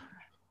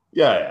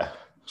 Yeah.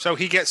 So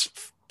he gets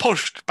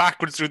pushed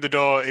backwards through the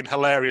door in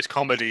hilarious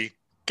comedy.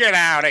 Get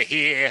out of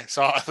here,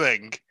 sort of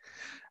thing.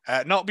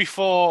 Not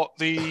before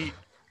the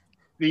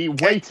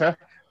waiter,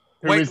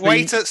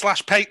 waiter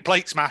slash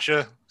plate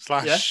smasher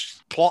slash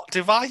plot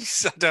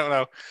device. I don't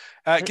know.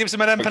 Gives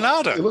him an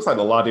empanada. It looks like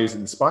the lad who's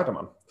in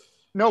Spider-Man.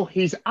 No,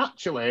 he's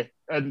actually,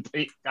 and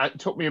it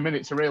took me a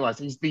minute to realise,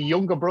 he's the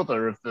younger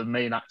brother of the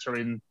main actor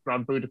in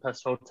Grand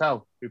Budapest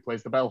Hotel, who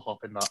plays the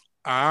bellhop in that.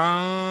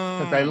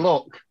 Ah. They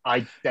look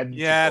identical.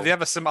 Yeah, they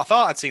have I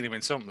thought I'd seen him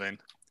in something.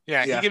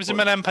 Yeah, he gives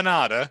him an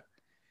empanada.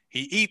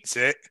 He eats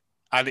it,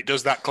 and it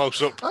does that close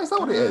up. Oh, is that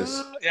what it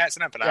is? Yeah, it's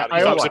an empanada. Yeah,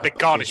 You thought it was a big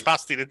Cornish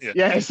pasty, didn't you?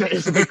 Yeah, it's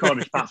a big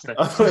Cornish pasty.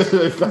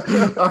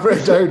 I've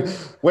written down,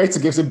 waiter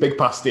gives him big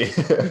pasty.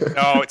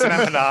 No, it's an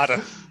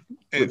empanada.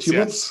 Which he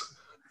wants.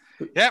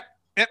 Yep.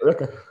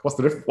 Okay. What's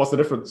the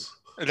difference?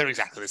 They're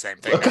exactly the same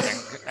thing, I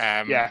think.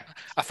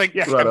 I think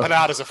Right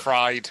empanadas are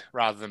fried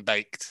rather than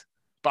baked.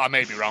 But I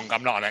may be wrong.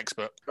 I'm not an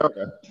expert.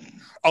 Okay.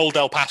 Old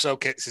El Paso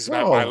kits is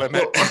about my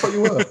limit. I thought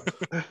you were.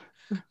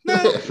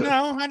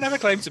 No, I never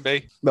claimed to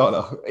be.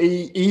 No.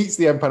 He eats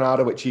the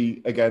empanada, which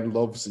he, again,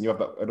 loves, and you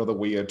have another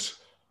weird...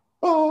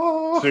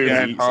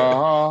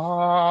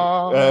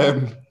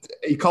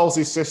 He calls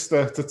his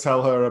sister to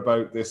tell her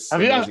about this.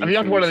 Have you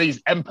had one of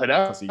these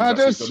empanadas? He's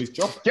actually done his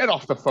job. Get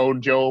off the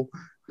phone, Joel.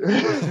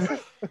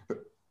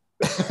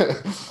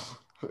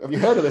 Have you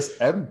heard of this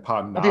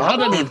empanada? Have you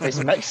had any of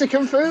this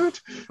Mexican food?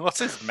 What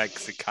is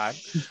Mexican?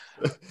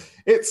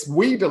 It's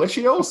muy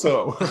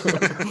delicioso.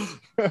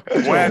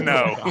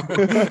 Bueno.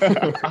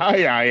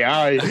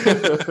 Aye.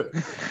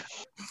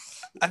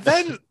 And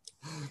then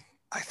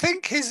I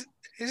think is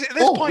it at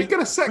this point? You get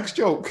a sex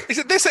joke. Is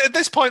it at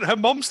this point her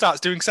mum starts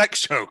doing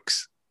sex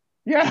jokes?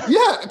 Yeah,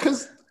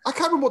 because I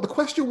can't remember what the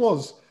question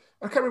was.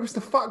 I can't remember if it's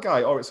the fat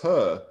guy or it's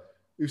her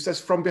who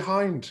says from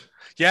behind.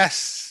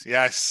 Yes. He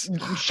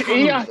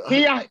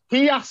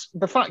asked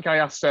the fat guy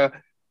asked her,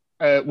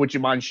 "Would you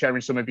mind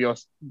sharing some of your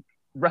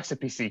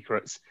recipe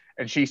secrets?"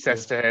 And she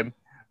says to him,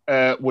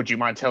 "Would you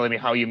mind telling me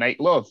how you make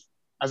love?"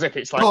 As if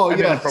it's like an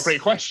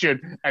inappropriate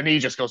question, and he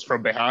just goes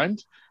from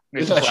behind.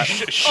 She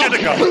should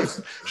have gone.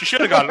 She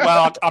should have gone.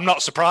 Well, I'm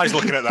not surprised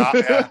looking at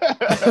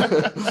that.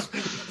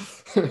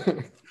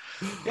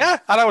 Yeah,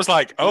 and I was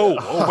like,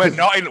 "Oh, we're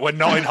not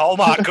in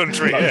Hallmark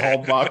country here.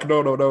 Hallmark,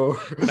 no,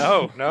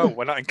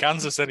 we're not in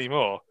Kansas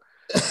anymore."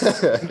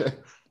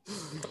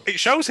 It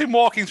shows him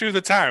walking through the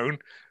town,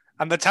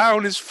 and the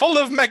town is full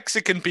of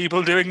Mexican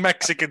people doing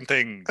Mexican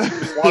things.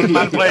 One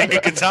man playing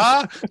a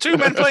guitar, two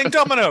men playing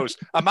dominoes,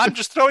 a man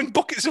just throwing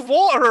buckets of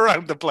water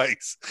around the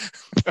place.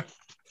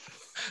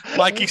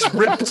 Like he's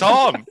ripped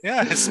on.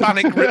 Yeah,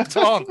 Hispanic ripped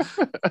on.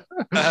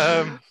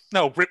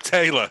 No, Rip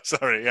Taylor.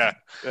 Sorry, yeah.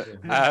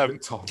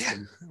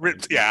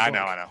 Ripped. Yeah, I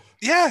know.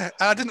 Yeah,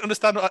 I didn't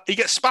understand. He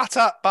gets spat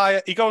at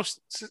by. He goes.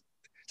 Is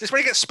this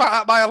when he gets spat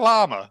at by a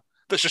llama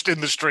that's just in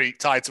the street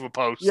tied to a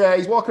post? Yeah,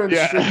 he's walking around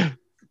the street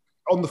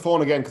on the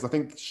phone again because I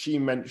think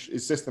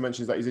his sister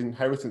mentions that his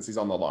inheritance is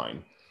on the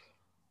line,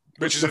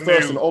 which is the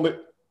first and only.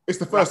 It's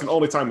the first and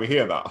only time we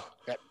hear that.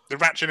 Yeah, they're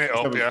ratcheting it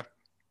up.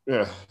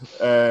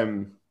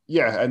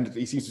 Yeah, and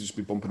he seems to just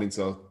be bumping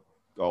into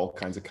all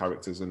kinds of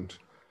characters and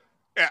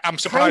I'm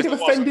surprised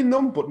kind of offending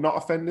them, but not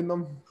offending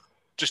them.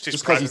 Just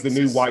because he's the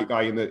new white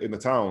guy in the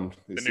town.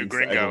 The new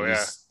gringo,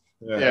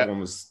 everyone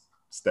was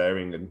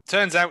staring. And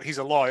turns out he's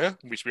a lawyer,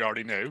 which we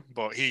already knew,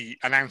 but he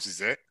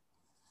announces it.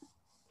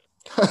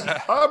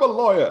 I'm a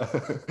lawyer.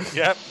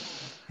 Yep.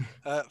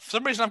 For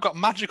some reason, I've got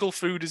magical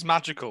food is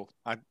magical.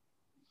 I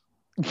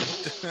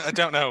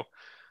don't know.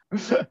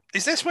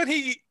 Is this when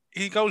he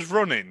goes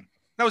running?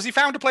 No, has he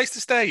found a place to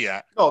stay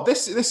yet? No,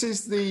 this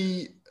is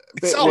the.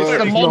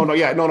 No.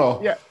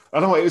 Yeah. I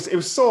know it was a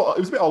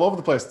bit all over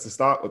the place to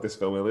start with this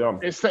film early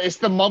on. It's the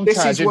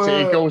montage.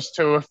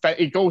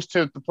 He goes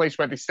to the place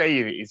where they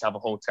say he's have a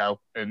hotel,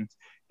 and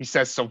he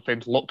says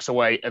something, looks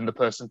away, and the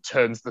person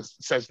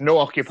says no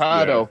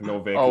occupado, no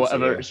vacancy, or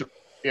whatever.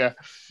 Yeah.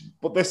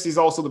 But this is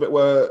also the bit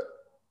where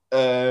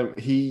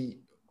he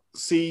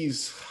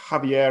sees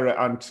Javiera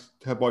and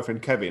her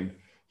boyfriend Kevin.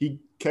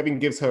 Kevin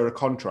gives her a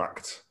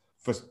contract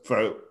for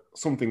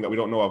something that we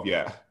don't know of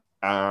yet,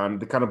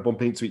 and they kind of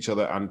bump into each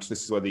other, and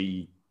this is where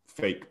the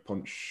fake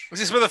punch.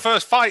 Was this where the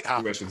first fight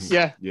happens?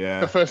 Yeah.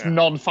 The first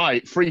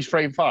non-fight, freeze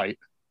frame fight.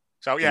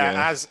 So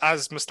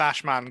as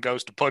Mustache Man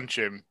goes to punch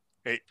him,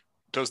 it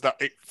does that.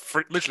 It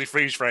literally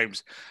freeze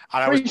frames.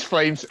 And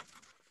frames.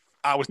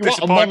 I was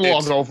disappointed. What a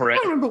monologue over it. I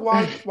don't remember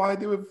why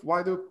they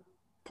were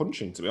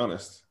punching. To be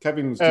honest,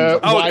 Kevin's.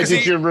 Why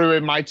did you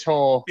ruin my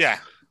tour? Yeah.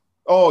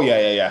 Oh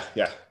yeah.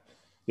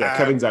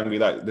 Kevin's angry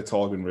that the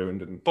tour had been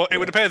ruined. But it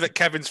would appear that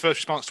Kevin's first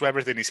response to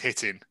everything is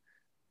hitting.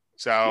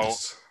 So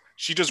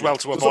she does well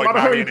to Doesn't avoid matter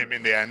who. marrying him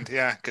in the end.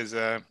 Yeah, because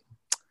they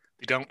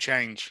don't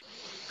change.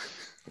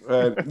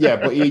 But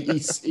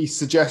he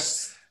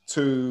suggests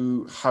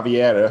to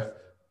Javiera,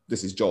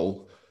 this is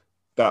Joel,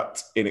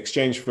 that in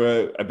exchange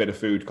for a bit of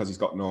food, because he's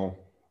got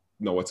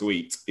nowhere to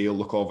eat, he'll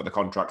look over the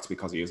contract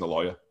because he is a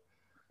lawyer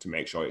to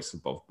make sure it's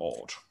above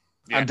board.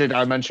 Yeah. And did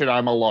I mention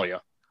I'm a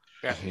lawyer?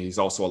 Yeah. He's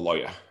also a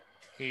lawyer.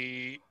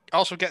 He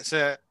also gets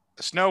a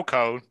snow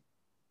cone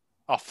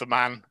off the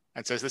man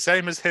and says the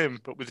same as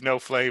him, but with no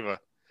flavour,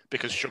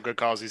 because sugar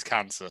causes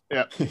cancer.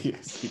 Yeah.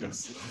 Yes, he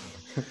does.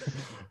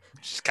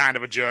 Which is kind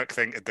of a jerk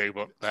thing to do,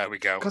 but there we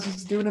go. Because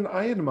he's doing an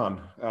Iron Man,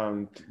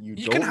 and you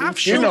don't can have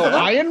sugar. You know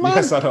Iron Man?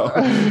 Yes, I know.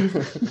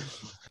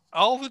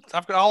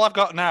 All I've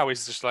got now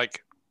is just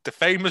like the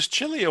famous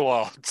Chili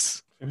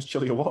Awards. Famous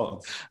Chili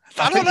Awards.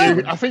 I don't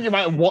know. I think you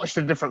might have watched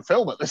a different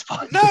film at this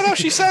point. No.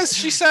 She says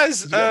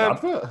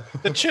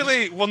the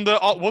Chili won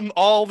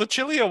all the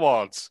Chili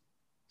Awards.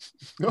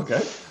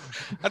 Okay.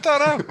 I don't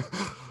know.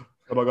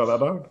 Have I got that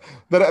down?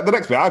 The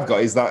next bit I've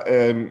got is that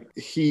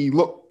he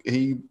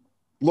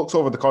looks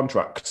over the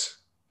contract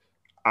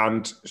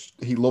and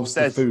he loves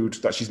the food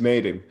that she's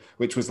made him,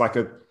 which was like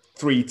a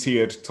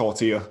 3-tiered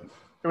tortilla.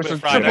 It was a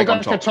triple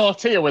decker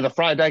tortilla with a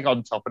fried egg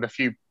on top and a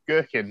few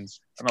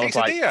gherkins. And I was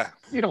like,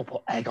 you don't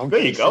put egg on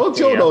there you go.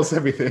 Joe knows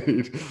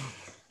everything.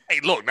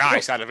 It looked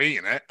nice. I'd have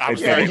eaten it.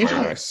 It's very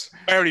nice.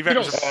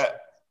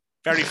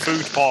 Very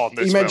food porn.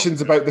 He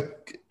mentions about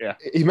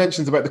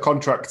the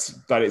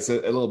contract that it's a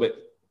little bit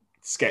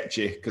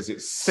sketchy because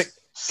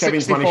it's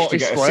Kevin's managed to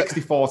get a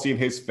 60-40 in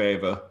his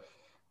favour.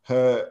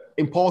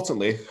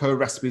 Importantly, her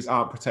recipes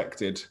aren't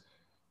protected,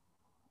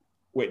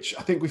 which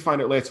I think we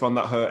find out later on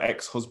that her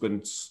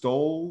ex-husband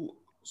stole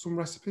some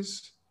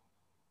recipes.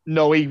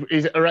 No,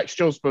 her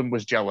ex-husband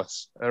was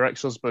jealous. Her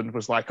ex-husband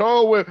was like,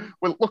 "Oh, we're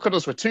look at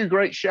us, we're two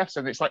great chefs,"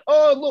 and it's like,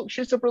 "Oh, look,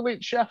 she's a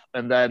brilliant chef,"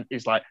 and then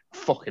he's like,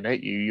 "Fucking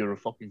hate you, you're a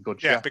fucking good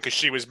chef." Yeah, because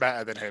she was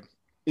better than him.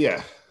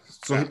 Yeah.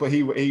 So, but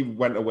he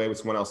went away with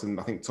someone else, and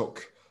I think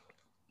took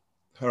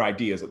her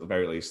ideas at the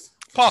very least.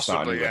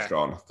 Possibly, yeah.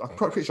 Restaurant. I'm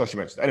pretty sure she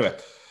mentioned it. Anyway,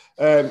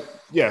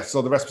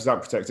 so the recipes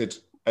aren't protected.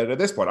 And at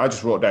this point, I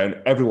just wrote down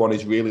everyone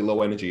is really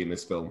low energy in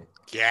this film.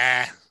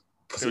 Yeah.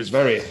 Because it's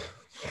very...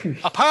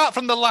 Apart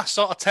from the last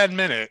sort of 10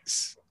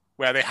 minutes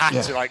where they had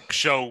to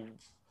show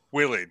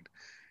willing,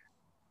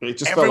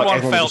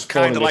 everyone felt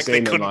kind of like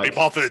they couldn't be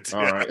bothered.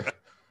 All right.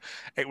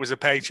 It was a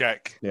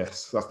paycheck.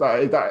 Yes, that's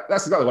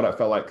exactly what I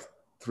felt like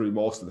through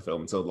most of the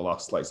film until the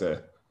last, like, say,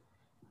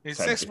 is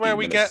this where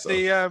we get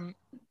the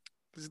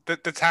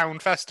town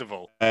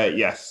festival?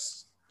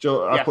 Yes.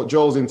 I put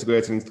Joel's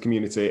integrating into the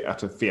community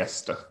at a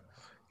fiesta.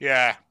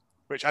 Yeah,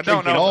 which I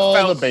don't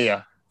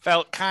know.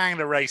 Felt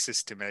kind of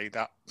racist to me.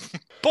 That,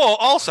 but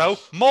also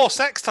more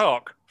sex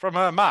talk from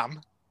her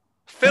mum.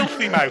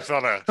 Filthy mouth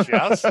on her. She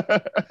has.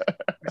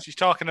 When she's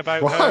talking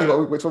about. Why?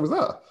 Which one was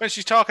that? When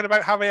she's talking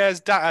about Javier's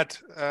dad,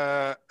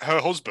 her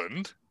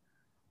husband.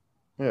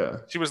 Yeah.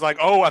 She was like,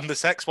 "Oh, and the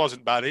sex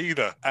wasn't bad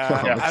either."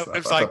 It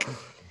was like.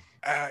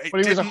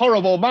 But he was a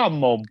horrible man,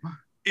 Mum.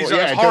 He was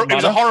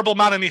a horrible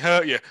man and he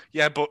hurt you.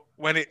 Yeah, but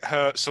when it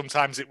hurt,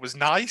 sometimes it was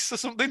nice or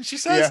something, she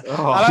says. Yeah. And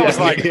I was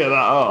like,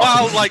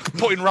 wow, like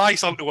putting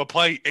rice onto a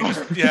plate. It was,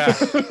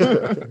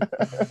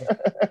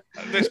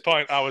 At this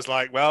point, I was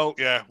like, well,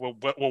 yeah, we're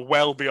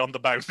well beyond the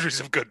boundaries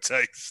of good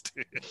taste.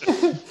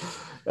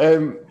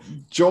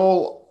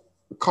 Joel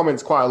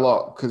comments quite a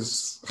lot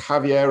because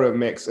Javiera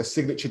makes a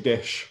signature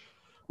dish,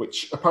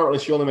 which apparently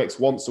she only makes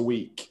once a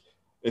week.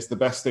 It's the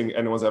best thing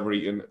anyone's ever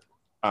eaten,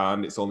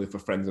 and it's only for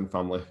friends and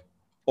family.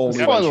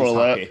 Spoiler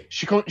alert,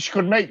 she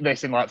could make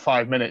this in like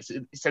 5 minutes.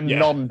 It's a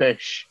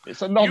non-dish.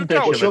 It's a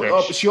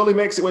non-dish. She only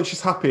makes it when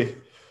she's happy,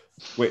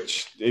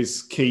 which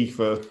is key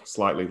for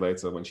slightly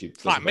later when she...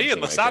 Like me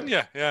and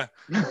lasagna, yeah.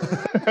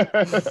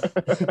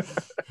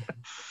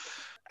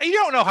 You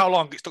don't know how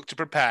long it took to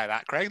prepare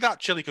that, Craig. That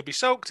chili could be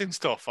soaked in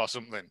stuff or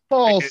something.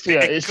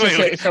 It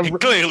clearly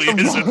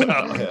isn't.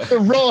 The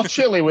raw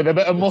chili with a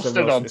bit of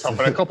mustard on top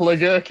and a couple of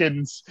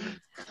gherkins.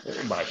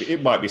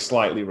 It might be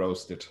slightly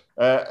roasted.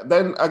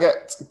 Then I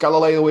get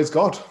Galileo is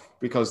God,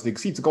 because they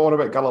seem to go on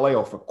about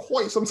Galileo for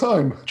quite some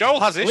time.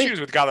 Joel has issues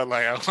with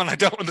Galileo, and I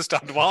don't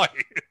understand why.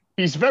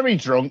 He's very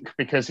drunk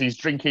because he's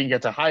drinking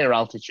at a higher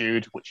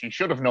altitude, which he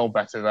should have known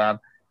better than.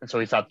 And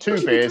so he's had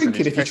 2 beers.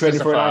 If you're training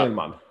for an Iron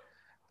Man.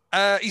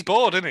 He's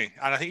bored, isn't he?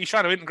 And I think he's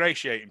trying to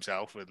ingratiate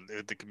himself with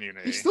the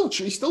community. He's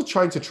still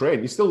trying to train.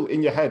 You're still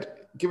in your head.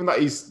 Given that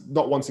he's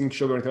not wanting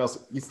sugar or anything else,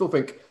 you still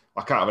think,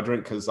 I can't have a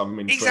drink because I'm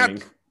in training.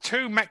 Had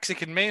 2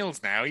 Mexican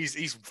meals now.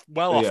 He's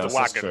well off the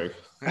wagon.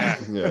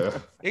 That's true. Yeah.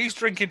 He's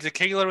drinking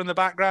tequila in the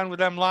background with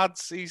them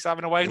lads. He's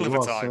having a whale of a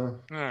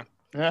time.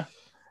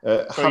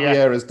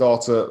 Javiera's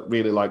daughter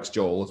really likes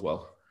Joel as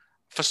well.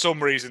 For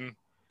some reason.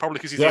 Probably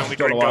because he's the only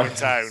drink guy in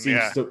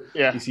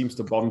town. He seems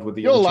to bond with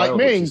the young child,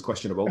 which is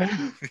questionable.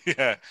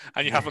 Yeah,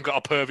 and you haven't got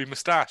a pervy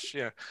moustache.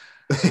 Yeah.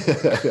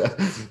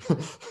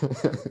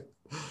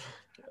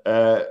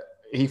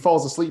 He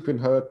falls asleep in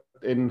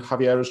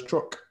Javiera's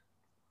truck.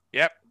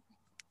 Yep.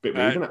 Bit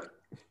weird, isn't it?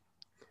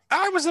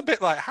 I was a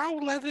bit like, how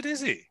leathered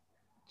is he?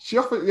 She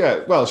offered,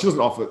 yeah. Well, she doesn't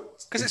offer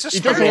because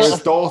it's a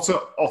his daughter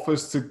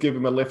offers to give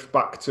him a lift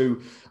back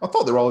to. I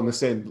thought they were all in the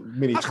same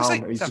mini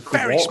town. It's a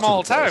very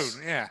small town.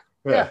 Yeah,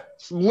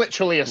 it's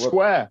literally a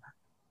square.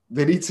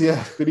 They need to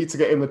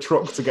get in the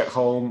truck to get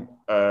home,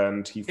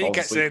 and he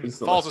gets in,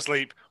 falls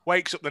asleep,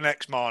 wakes up the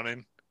next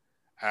morning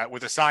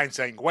with a sign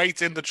saying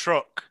 "Wait in the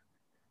truck."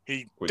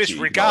 He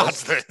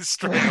disregards this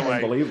straight away.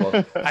 Unbelievable.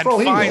 And for all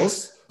he finds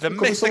knows, there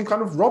could be some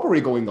kind of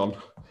robbery going on.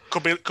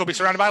 Could be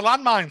surrounded by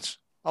landmines.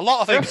 A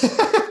lot of things.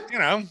 You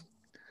know,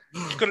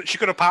 she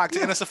could have parked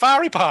it in a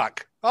safari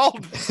park. All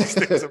these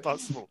things are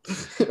possible.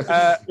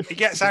 He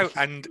gets out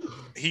and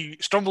he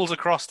stumbles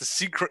across the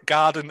secret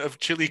garden of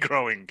chili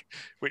growing,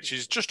 which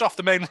is just off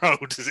the main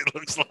road, as it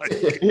looks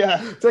like.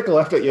 Yeah, take a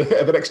left at you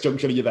at the next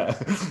junction. You're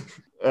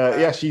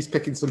there. She's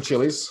picking some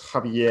chilies.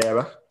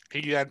 Javiera.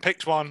 He then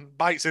picks one,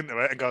 bites into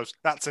it, and goes,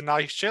 "That's a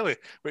nice chili,"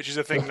 which is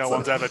a thing no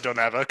one's ever done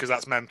ever, because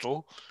that's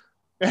mental.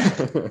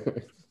 I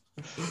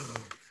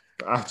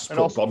just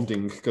put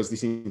bonding because they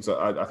seem to.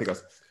 I think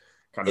that's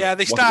kind of. Yeah,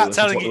 they start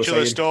telling each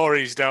other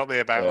stories, don't they?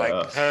 About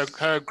like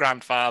her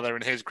grandfather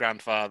and his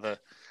grandfather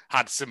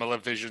had similar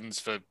visions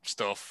for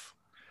stuff,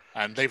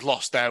 and they've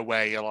lost their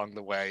way along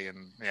the way,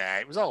 and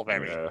it was all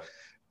very.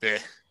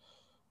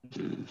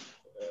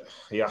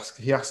 He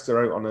asked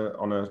her out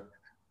on a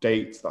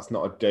date. That's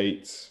not a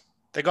date.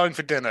 They're going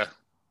for dinner.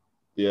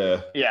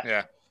 Yeah.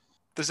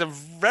 There's a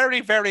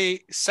very,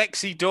 very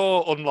sexy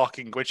door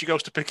unlocking when she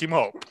goes to pick him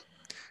up.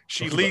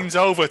 She leans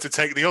over to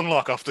take the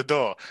unlock off the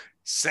door.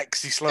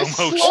 Sexy slow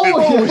motion.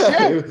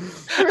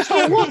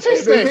 What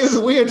is this? It's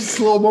a weird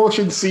slow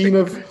motion scene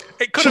of.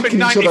 It could have been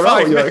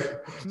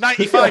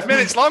 95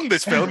 minutes long,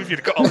 this film, if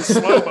you'd got all the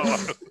slow mo.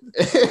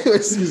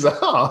 It's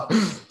bizarre.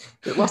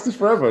 It lasted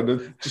forever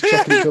and just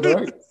checking each other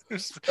out.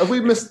 Have we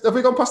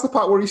gone past the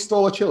part where he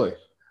stole a chili?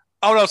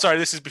 Oh no, sorry,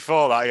 this is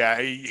before that.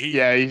 Yeah,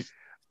 he's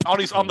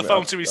on the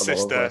phone to his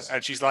sister,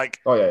 and she's like,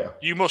 "Oh yeah,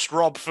 you must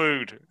rob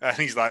food," and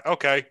he's like,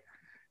 "Okay."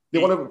 They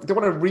want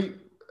to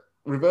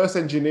reverse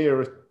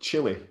engineer a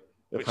chili,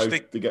 which they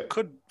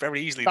could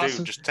very easily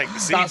do. Just take the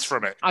seeds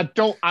from it. I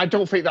don't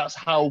think that's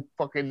how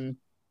fucking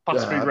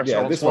fast food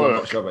restaurants work. I'm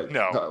not sure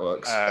no, that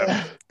works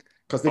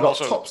because they got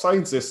top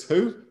scientists.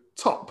 Who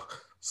top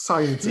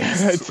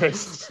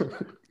scientists?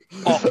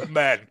 Oh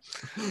man,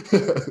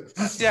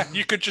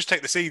 you could just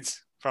take the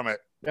seeds from it,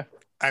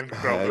 and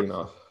grow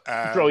them.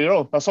 Grow your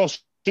own. That's all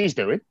she's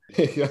doing.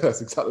 Yeah,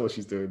 that's exactly what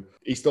she's doing.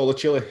 He stole a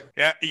chili.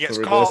 Yeah, he gets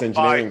caught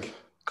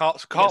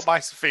by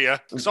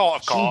Sophia, sort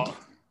of caught.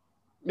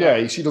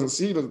 She doesn't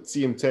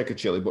see him take a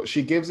chili, but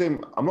she gives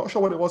him. I'm not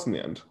sure what it was in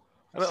the end.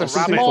 A little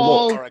rabbit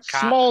or a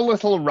cat. Small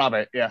little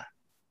rabbit. Yeah.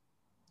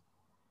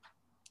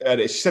 And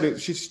she said it.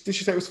 Did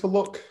she say it was for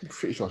luck? I'm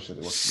pretty sure she said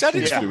it was. She said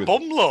it's for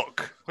bum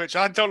luck, which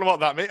I don't know what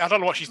that means. I don't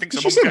know what she thinks.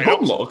 Did she say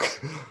bum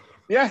luck?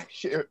 Yeah,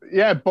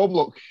 bum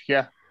luck.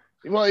 Yeah.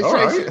 Well,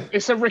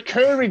 it's a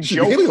recurring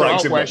joke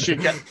really where she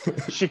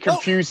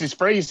confuses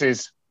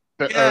phrases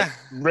that are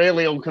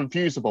really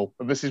unconfusable,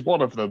 and this is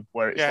one of them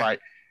where it's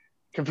like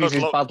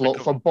confuses bad luck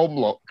for bum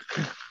luck.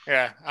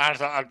 Yeah,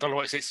 I don't know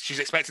what she's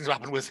expecting to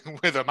happen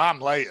with a man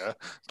later,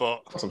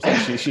 but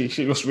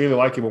she must really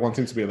like him and want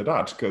him to be the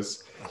dad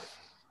because.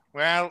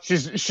 Well,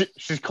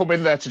 she's come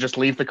in there to just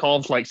leave the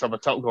cornflakes on the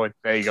top, going,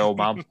 "There you go,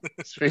 ma'am."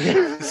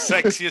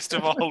 Sexiest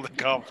of all the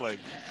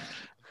cornflakes.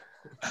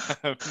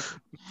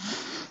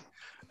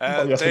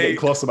 They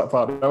close to that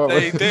part.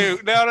 They do.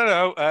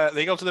 No.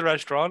 They go to the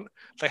restaurant.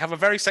 They have a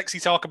very sexy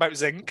talk about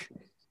zinc.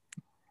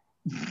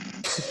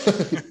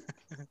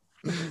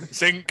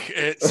 Zinc.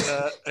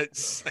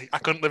 It's. I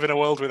couldn't live in a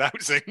world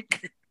without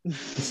zinc.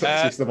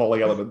 Sexiest of all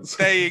the elements.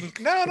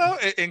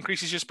 It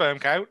increases your sperm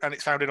count, and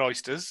it's found in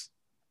oysters.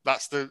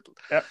 That's the.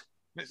 Yep.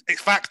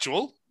 It's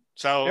factual,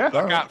 so I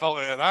can't fault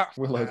it at that.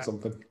 We'll learn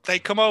something. They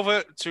come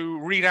over to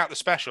read out the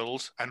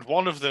specials, and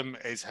one of them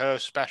is her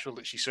special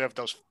that she served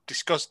those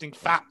disgusting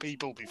fat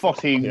people before.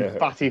 Fucking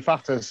fatty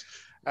fatters.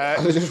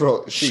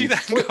 She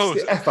then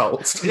goes F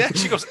out. Yeah,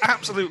 she goes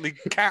absolutely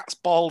cat's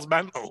balls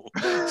mental.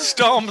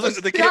 Storms into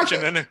the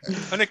kitchen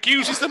and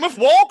accuses them of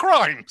war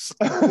crimes.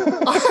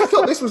 I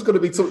thought this was going to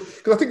be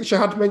because I think she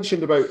had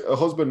mentioned about her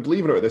husband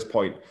leaving her at this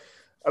point.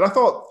 And I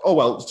thought, oh,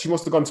 well, she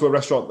must have gone to a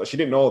restaurant that she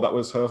didn't know that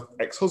was her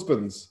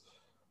ex-husband's.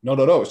 No,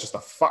 it's just a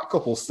fat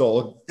couple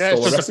stole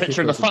it's just a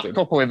picture of the fat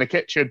couple in the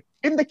kitchen.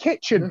 In the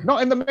kitchen,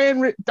 not in the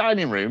main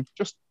dining room,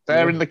 just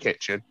there in the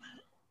kitchen.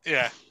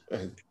 Yeah.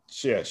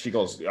 She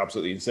goes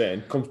absolutely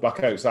insane, comes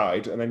back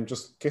outside, and then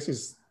just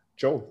kisses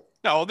Joel.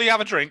 No, they have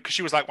a drink, because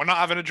she was like, we're not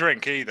having a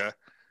drink either.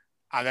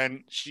 And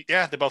then,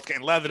 they're both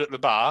getting leathered at the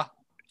bar.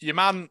 Your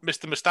man,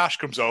 Mr. Moustache,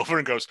 comes over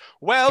and goes,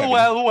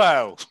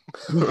 well.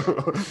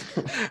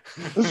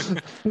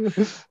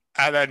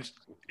 And then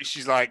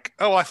she's like,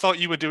 oh, I thought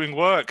you were doing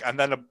work. And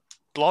then a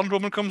blonde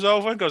woman comes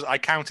over and goes, I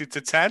counted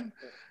to 10.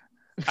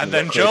 And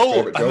then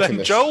Joel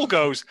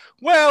goes,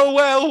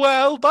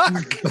 well,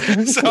 back.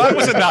 So that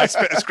was a nice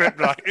bit of script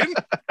writing.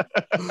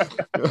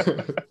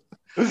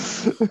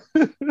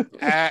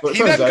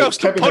 He then goes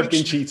to Kevin punch. had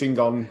been cheating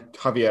on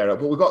Javiera,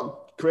 but we've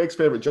got Craig's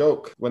favourite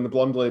joke when the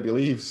blonde lady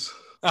leaves.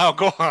 Oh,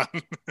 go on.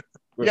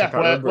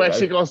 Where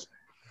she goes,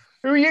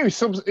 "Who are you?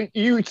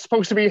 You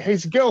supposed to be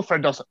his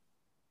girlfriend?" I was like,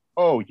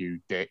 "Oh, you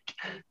dick!"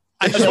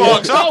 And just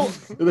walks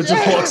off. And then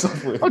just walks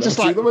off with I'm just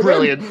like,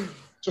 brilliant.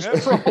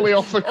 Just properly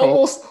off the cuff.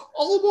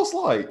 Almost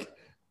like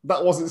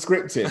that wasn't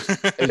scripted.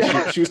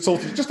 And she was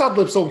told to just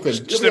ad-lib something.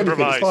 Just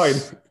improvise.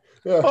 It's fine.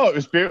 Yeah. Oh, it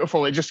was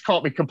beautiful. It just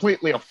caught me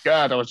completely off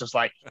guard. I was just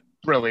like,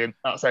 brilliant.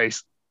 That's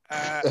ace.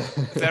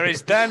 There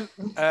is then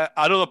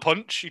another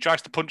punch. He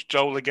tries to punch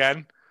Joel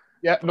again.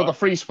 Yeah, another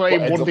freeze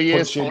frame Wonder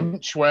Years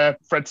punch where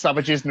Fred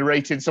Savage is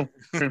narrating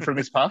something from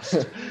his past.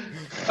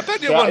 I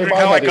bet you're wondering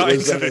how I got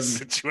into this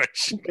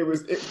situation. It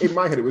was in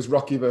my head. It was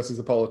Rocky versus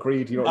Apollo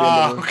Creed. You know what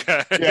I mean?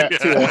 Okay.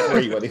 2 or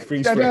 3 when they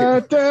freeze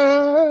frame.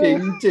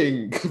 Ding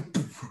ding.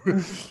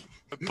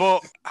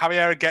 But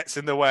Javier gets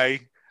in the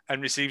way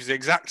and receives the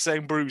exact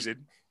same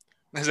bruising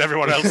as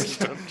everyone else has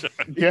done.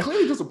 He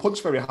clearly doesn't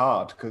punch very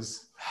hard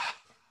because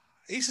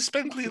he's a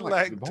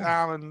spindly-legged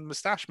arm and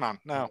moustache man.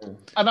 No.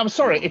 And I'm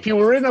sorry, if you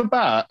were in a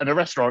bar and a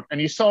restaurant and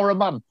you saw a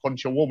man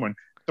punch a woman,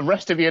 the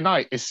rest of your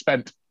night is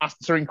spent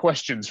answering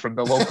questions from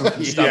the local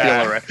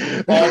constabulary.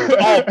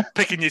 Or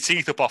picking your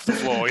teeth up off the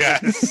floor,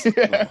 yes.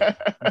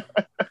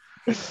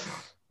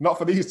 Not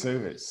for these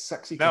two, it's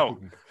sexy. No.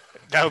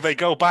 Now they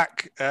go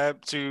back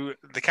to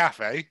the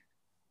cafe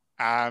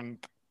and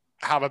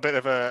have a bit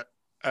of a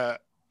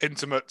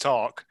intimate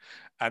talk.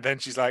 And then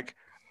she's like,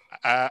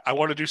 I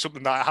want to do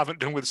something that I haven't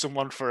done with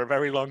someone for a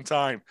very long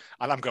time.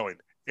 And I'm going,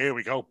 here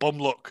we go, bum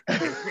luck.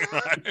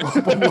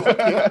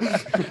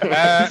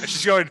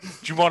 She's going,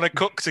 do you want to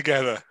cook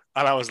together?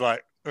 And I was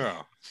like,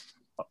 oh.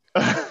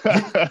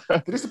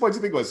 The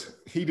disappointing thing was,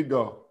 he didn't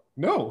go,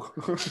 no.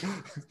 I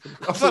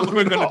thought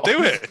we were going to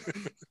do it.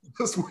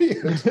 That's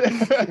weird.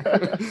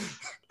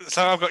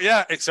 So I've got,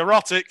 it's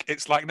erotic.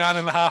 It's like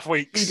 9.5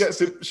 weeks.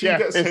 She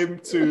gets him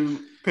to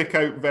pick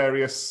out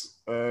various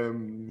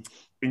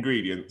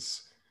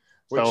ingredients.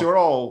 Which are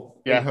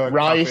all in her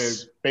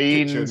rice,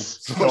 cafe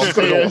beans,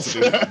 tortillas.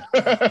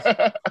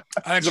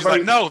 And she's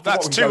like, no,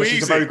 that's too easy.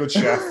 She's a very good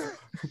chef.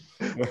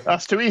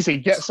 That's too easy.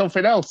 Get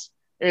something else.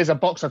 Here's a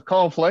box of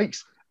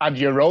cornflakes and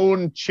your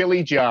own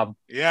chili jam.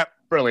 Yep.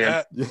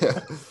 Brilliant.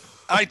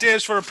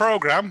 Ideas for a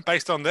program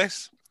based on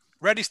this.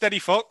 Ready, Steady,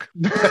 Fuck.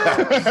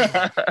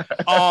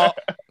 Or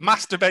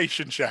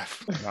Masturbation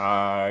Chef.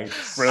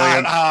 Nice.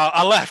 Brilliant.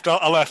 I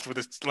left with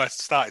this.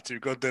 Let's start it too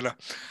good dinner.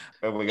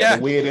 We got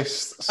the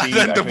weirdest scene.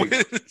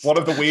 One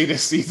of the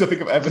weirdest scenes I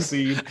think I've ever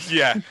seen.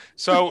 Yeah.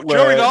 So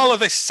during all of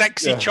this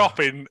sexy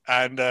chopping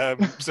and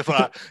stuff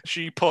like that,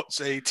 she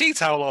puts a tea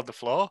towel on the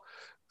floor,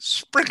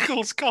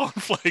 sprinkles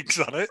cornflakes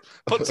on it,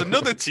 puts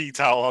another tea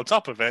towel on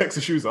top of it. Takes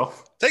her shoes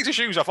off.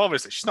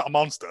 Obviously. She's not a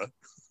monster.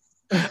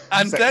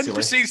 And then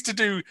proceeds to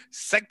do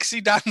sexy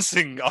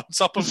dancing on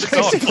top of the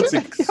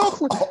cornflakes.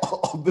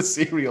 On the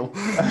cereal.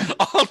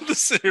 On the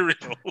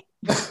cereal.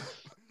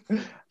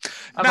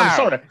 I'm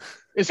sorry.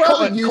 It's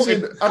cutting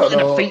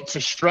the feet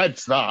to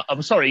shreds, that.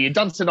 I'm sorry, you're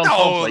dancing on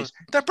cornflakes.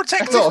 They're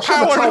protective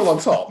power towel on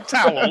top.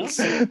 Towels.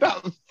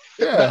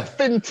 that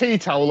thin tea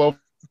towel over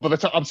the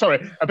top. I'm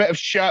sorry, a bit of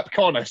sharp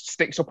corner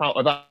sticks up out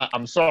of that.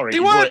 I'm sorry. They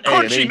weren't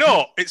crunchy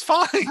nut. It's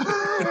fine.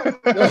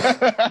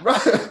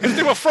 If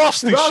they were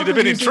frosty, she'd have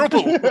been in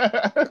trouble.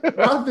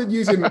 Rather than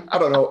using, I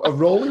don't know, a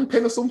rolling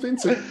pin or something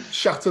to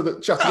shatter the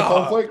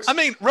cornflakes. I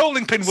mean,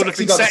 rolling pin would have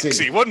been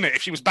sexy, wouldn't it?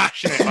 If she was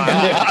bashing it like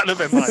that. That'd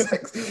have been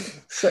like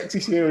sexy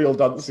cereal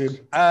dancing.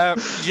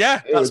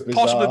 That's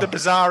possibly the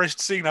bizarrest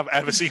scene I've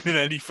ever seen in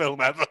any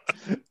film ever.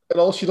 And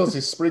all she does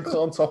is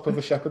sprinkle on top of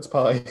a shepherd's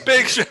pie.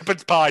 Big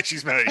shepherd's pie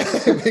she's made.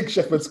 Big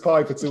shepherd's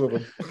pie for 2 of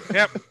them.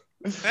 Yep.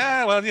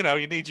 Yeah, well,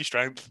 you need your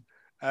strength.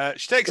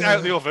 She takes it out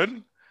of the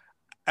oven,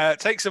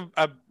 takes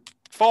a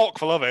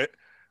forkful of it,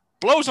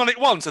 blows on it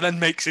once, and then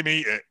makes him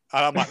eat it.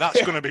 And I'm like,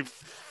 that's going to be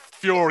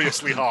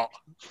furiously hot.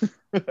 Can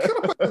I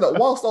point out that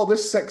whilst all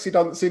this sexy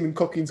dancing and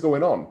cooking's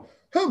going on,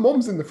 her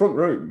mum's in the front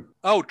room.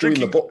 Oh,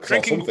 drinking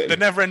the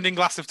never-ending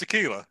glass of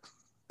tequila.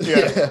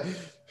 Yeah.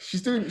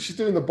 She's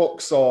doing the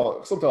books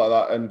or something like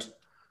that, and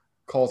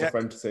calls a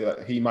friend to say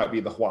that he might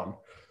be the Juan.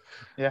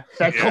 Yeah,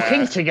 they're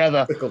cooking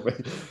together.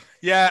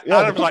 Yeah,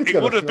 Adam's like,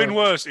 it would have been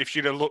worse if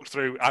she'd have looked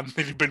through and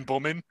they'd been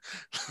bumming.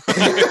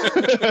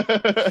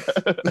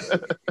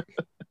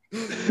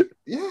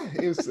 Yeah,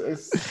 it's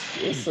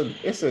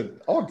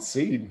an odd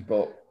scene,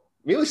 but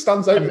really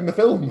stands out in the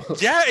film.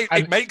 Yeah,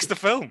 it makes the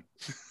film.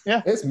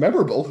 Yeah, it's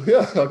memorable.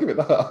 Yeah, I'll give it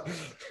that.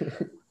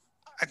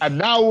 And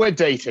now we're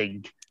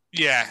dating.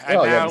 Yeah, and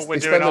now we're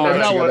doing all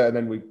that together, and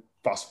then we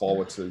fast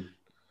forward to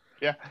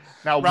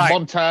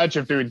montage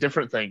of doing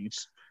different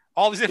things.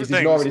 All these different things.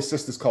 He's ignoring his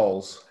sister's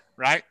calls.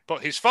 Right,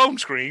 but his phone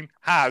screen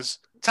has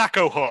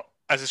Taco Hut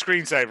as a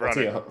screensaver on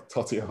it.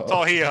 Tortilla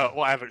Hut,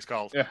 whatever it's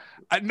called. Yeah.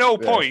 At no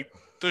point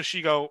does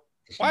she go,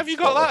 why have you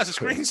got that as a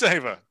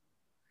screensaver?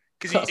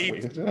 Because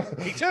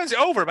he turns it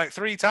over about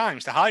 3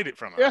 times to hide it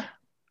from her. Yeah.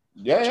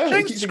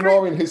 He keeps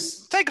ignoring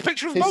his... Take a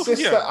picture of both of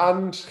you. His sister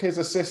and his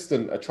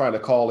assistant are trying to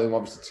call him,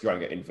 obviously, to try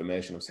and get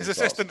information. His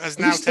assistant has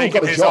now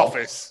taken his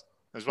office.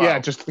 as well. Yeah,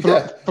 just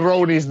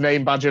thrown his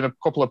name badge and a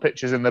couple of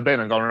pictures in the bin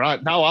and gone,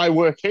 right, now I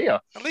work here.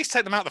 At least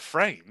take them out of the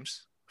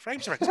frames.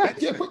 Frames are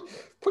expensive. Yeah,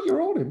 put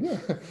your own in, yeah.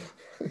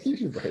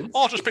 Use your brains.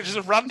 Or just pictures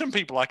of random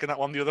people like in that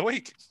one the other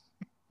week.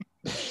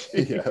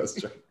 Yeah, that's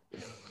true.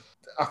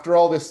 After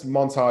all this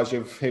montage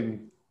of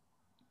him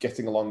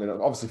getting along and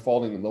obviously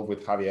falling in love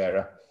with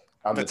Javiera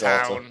and the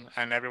town daughter,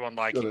 and everyone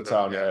liking the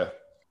town, yeah.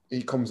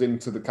 He comes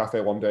into the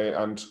cafe one day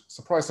and,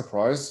 surprise,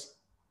 surprise,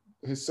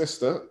 his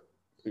sister,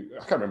 I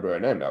can't remember her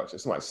name now,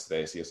 it's like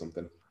Stacey or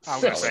something.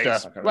 Sister.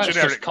 Let's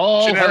just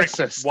call her generic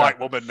sister. white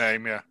woman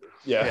name,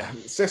 Yeah,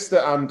 sister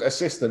and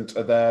assistant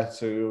are there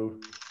to,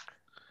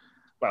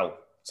 well,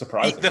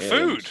 surprise eat the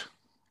food.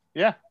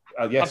 Yeah.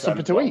 Yes, have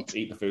something to eat.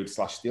 Eat the food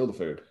 / steal the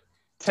food.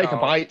 Take a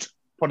bite,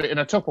 put it in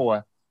a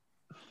Tupperware.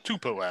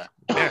 Tupperware.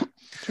 Yeah.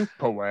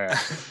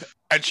 Tupperware.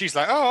 And she's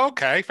like, oh,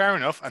 okay, fair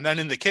enough. And then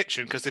in the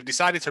kitchen, because they've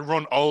decided to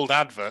run old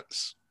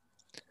adverts,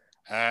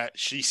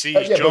 she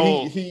sees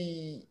Joel.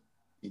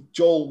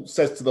 Joel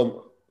says to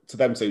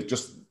them,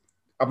 just,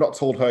 I've not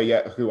told her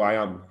yet who I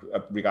am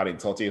regarding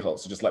Tortilla Hut,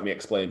 so just let me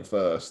explain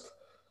first.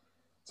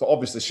 So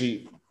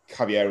obviously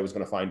Javiera was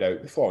going to find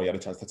out before he had a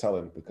chance to tell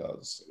him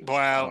because.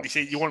 Well, you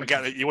see, you wouldn't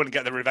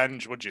get the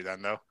revenge, would you?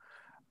 Then though,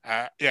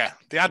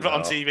 the advert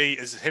on TV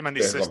is him and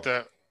his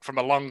sister from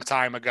a long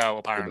time ago,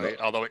 apparently.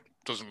 Although it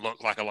doesn't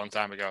look like a long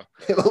time ago.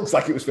 It looks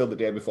like it was filmed the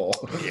day before.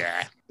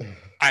 Yeah,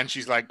 and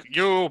she's like,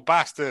 "You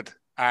bastard!"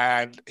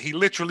 And he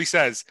literally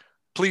says,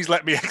 "Please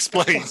let me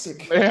explain."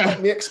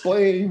 Let me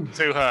explain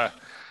to her,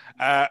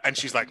 and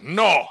she's like,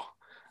 "No."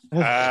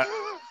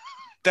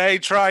 They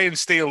try and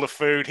steal the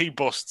food. He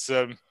busts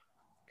them.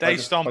 They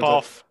stomp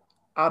off.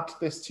 Add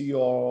this to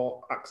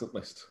your accent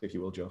list, if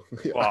you will, Joe.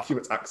 Your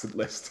accurate accent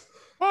list.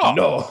 Oh.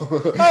 No.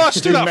 Oh,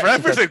 let's do that for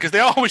everything because they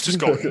always just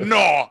go,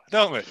 no,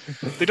 don't they?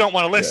 They don't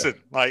want to listen.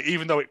 Like,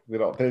 even though they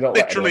don't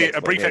literally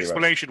a brief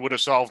explanation would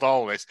have solved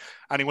all this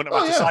and he wouldn't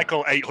have had to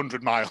cycle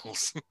 800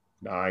 miles.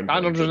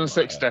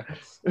 960. It'd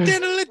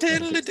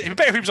be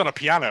better if he was on a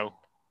piano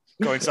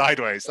going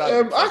sideways.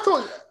 I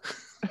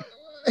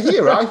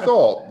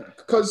thought,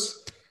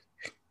 because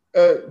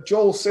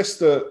Joel's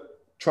sister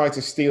tried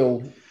to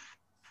steal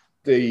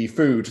the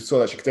food so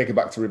that she could take it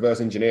back to reverse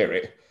engineer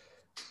it,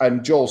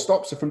 and Joel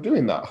stops her from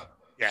doing that.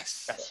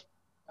 Yes.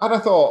 And I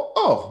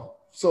thought,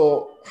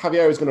 so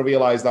Javier is going to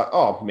realise that,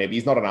 maybe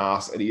he's not an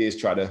arse and he is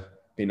trying to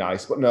be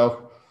nice, but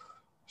no,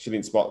 she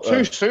didn't spot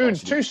too soon.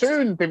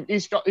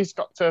 He's got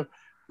to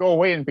go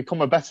away and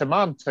become a better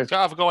man.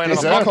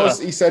 Because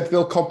he said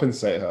they'll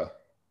compensate her.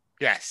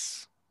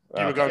 Yes.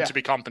 You were going to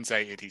be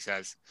compensated, he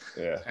says.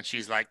 Yeah. And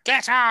she's like,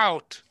 get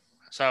out.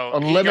 So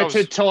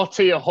unlimited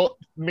Tortilla Hut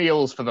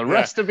meals for the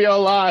rest of your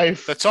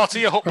life. The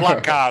Tortilla Hut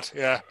black card,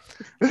 yeah.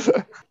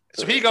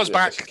 So he goes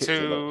back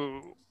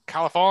to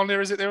California,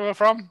 is it they were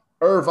from?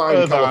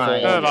 Irvine,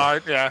 California.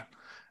 Irvine,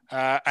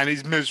 yeah. And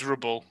he's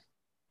miserable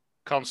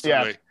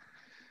constantly. Yeah.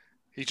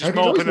 He's just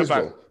moping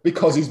about.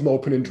 Because he's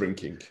moping and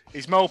drinking.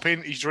 He's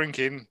moping, he's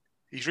drinking.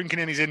 He's drinking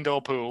in his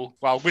indoor pool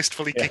while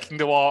wistfully kicking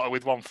the water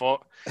with one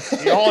foot.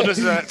 He orders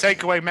a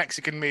takeaway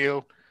Mexican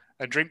meal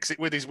and drinks it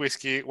with his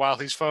whiskey while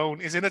his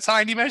phone is in a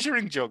tiny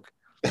measuring jug,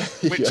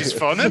 which is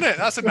fun, isn't it?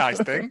 That's a nice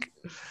thing.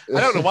 I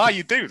don't know why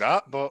you do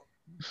that, but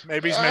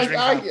maybe he's measuring.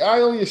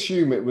 I only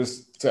assume it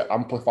was to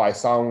amplify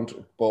sound,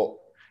 but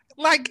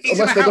unless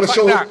they're going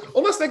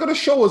to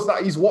show us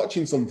that he's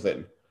watching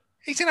something.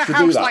 He's in a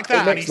house like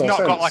that, and he's not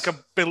got like a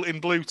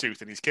built-in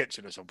Bluetooth in his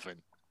kitchen or something.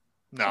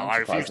 No, I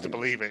refuse to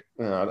believe it.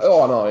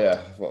 Oh no,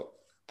 yeah. Well,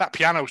 that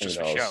piano's just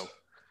for show.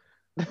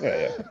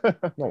 Yeah.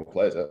 No one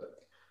plays it.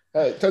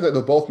 It turns out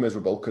they're both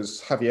miserable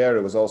because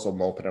Javiera was also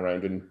moping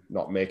around and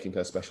not making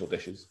her special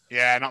dishes.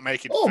 Yeah, not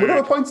making. Oh, we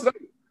never pointed out.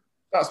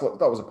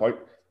 That was a point.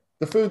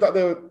 The food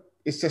that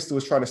his sister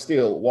was trying to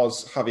steal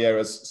was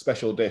Javiera's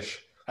special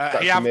dish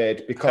that she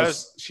made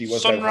because she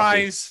was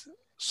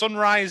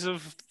Sunrise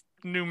of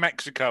New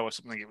Mexico or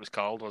something it was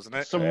called, wasn't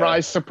it?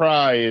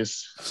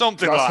 Surprise.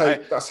 Something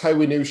that. That's how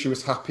we knew she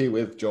was happy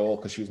with Joel,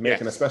 because she was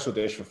making a special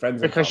dish for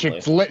friends and family.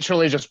 Because she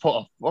literally just put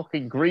a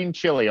fucking green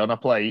chili on a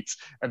plate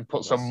and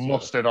put some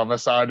mustard on the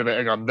side of it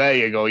and gone, there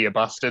you go, you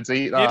bastards,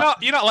 eat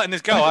that. You're not letting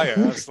this go, are you?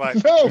 That's like...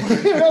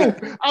 no,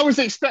 I was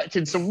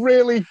expecting some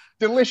really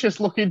delicious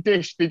looking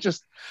dish. They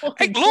just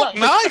it looked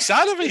nice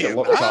out of it. It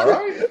looked all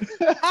right.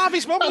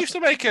 Harvey's mum used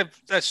to make a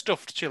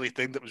stuffed chili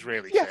thing that was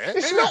really good.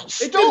 It's not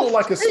stuffed. It didn't look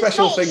like a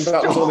special thing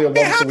that was only a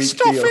once a week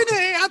stuff deal. In it.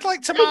 It had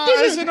like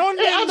tomatoes and onions.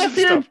 It had a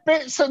few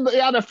bits. It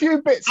had a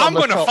few bits. I'm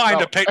going to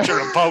find a picture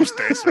and post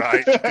this,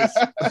 right?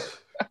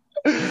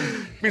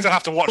 Means I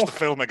have to watch the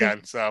film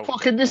again. So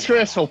fucking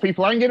disgraceful.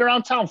 People hanging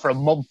around town for a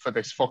month for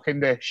this fucking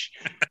dish.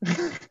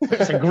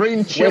 It's a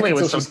green chili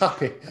with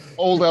some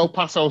old El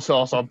Paso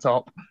sauce on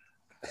top.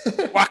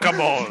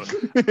 Guacamole.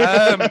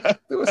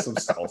 There was some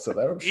salsa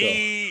there, I'm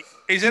sure.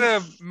 He's in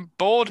a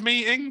board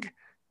meeting,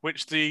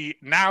 which the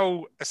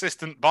now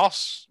assistant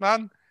boss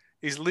man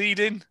is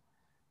leading.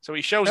 So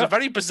he shows a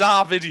very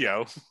bizarre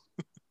video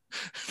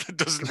that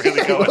doesn't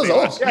really go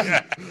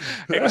anywhere.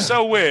 It was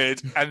so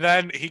weird. And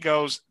then he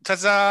goes,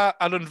 ta-da,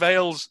 and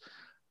unveils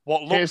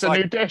what looks Here's a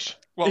like new dish.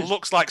 what It's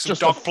looks like some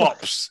just dog a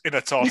plops in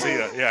a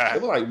tortilla. They Yeah,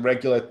 look like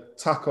regular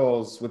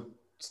tacos with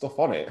stuff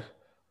on it.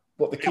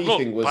 But the key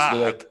looked thing was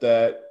bad.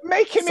 the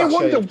Making me sachet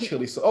wonder of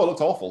chili sauce. Oh, it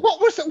looked awful.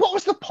 what was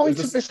the point It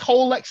was of this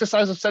whole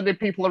exercise of sending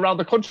people around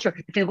the country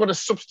if you're going to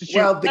substitute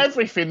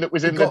everything that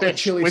was in the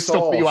dish with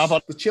stuff that you have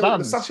on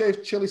the sachet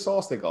of chili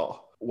sauce they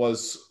got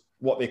was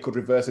what they could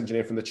reverse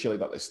engineer from the chili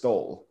that they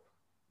stole.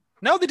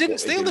 No, they didn't But it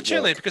steal the didn't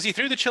chili work. because he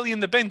threw the chili in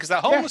the bin because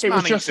that Yeah, homeless it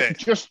man was eats it.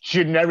 just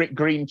generic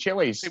green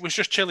chilies. It was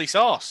just chili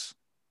sauce.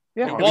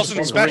 Yeah, It was wasn't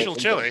just special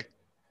great. chili. It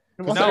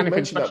Because wasn't they anything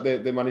mentioned special.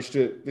 that they managed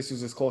to. This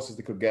was as close as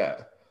they could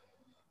get.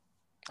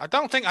 I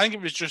think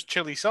it was just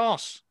chili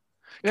sauce.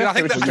 'Cause Yeah, I think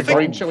it was that- just a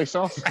green chili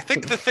sauce. I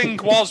think the thing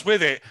was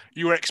with it,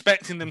 you were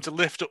expecting them to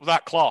lift up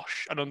that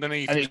cloche, and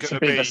underneath And it it was to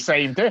going be the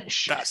same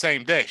dish. that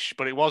same dish,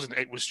 but it wasn't.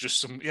 It was just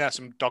some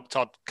dog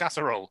Todd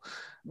casserole.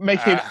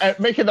 Making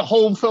the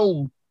whole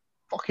film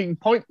fucking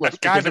pointless.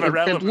 Kind of because they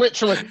irrelevant,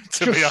 literally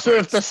to be just served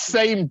honest. the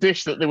same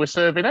dish that they were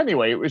serving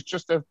anyway. It was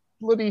just a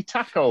bloody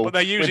taco. But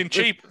they're using with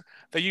cheap.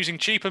 They're using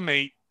cheaper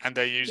meat, and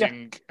they're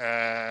using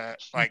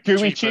like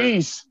gooey cheaper,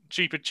 cheese.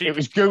 Cheaper. It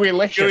was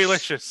gooey-licious.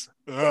 Gooey-licious.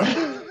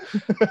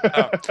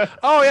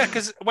 Oh yeah,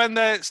 because when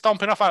they're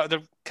stomping off out of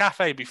the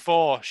cafe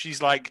before,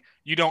 she's like,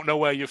 "You don't know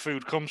where your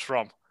food comes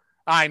from.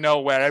 I know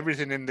where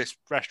everything in this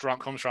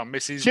restaurant comes from."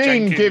 Mrs.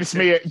 Jean Jenkins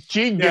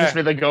gives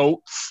me the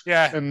goats.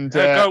 Yeah, And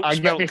goat's I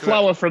get milk me to it.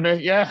 flour from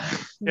it. Yeah.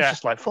 Yeah.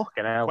 Just like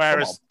fucking hell.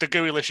 Whereas the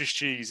gooey-licious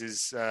cheese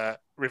is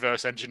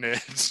reverse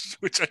engineered,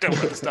 which I don't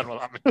understand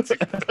what that means.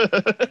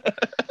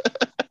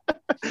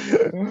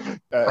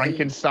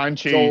 Frankenstein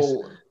cheese.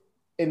 Joel,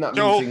 in that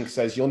meeting,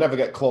 says you'll never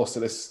get close to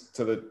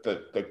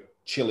the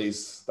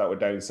chilies that were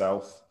down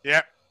south.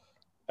 Yeah,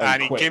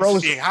 and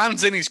he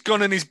hands in his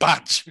gun and his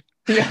badge.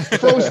 Yeah,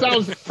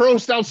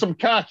 throws down some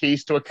car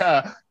keys to a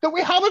car that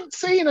we haven't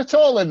seen at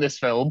all in this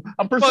film.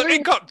 I'm Well,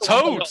 presuming it got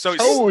towed, so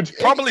it's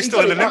probably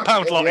still in an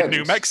impound lot in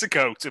New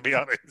Mexico, to be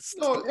honest.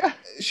 No,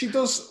 she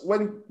does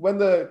when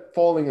they're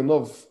falling in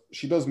love.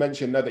 She does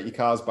mention now that your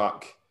car's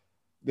back.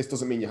 This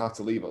doesn't mean you have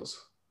to leave us.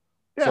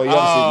 Yeah. So he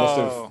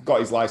obviously must have got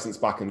his license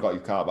back and got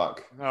his car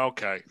back.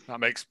 Okay, that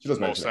makes She does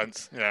more mention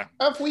sense. Yeah.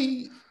 Have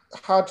we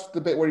had the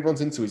bit where he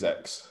runs into his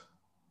ex?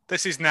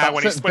 This is now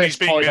when That's he's at this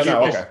being point,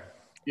 miserable. Okay.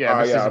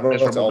 Yeah, this I is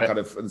wrote it all bit kind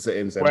of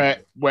in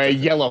where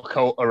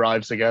Yellowcoat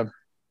arrives again.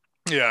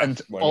 Yeah,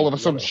 and all of a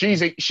sudden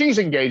she's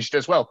engaged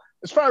as well.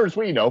 As far as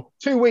we know,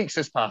 2 weeks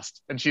has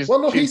passed, and she's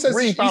he says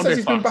rebounded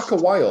he's been fast. back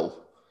a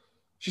while.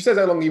 She says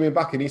how long you've been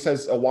back, and he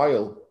says a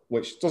while,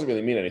 which doesn't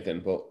really mean anything.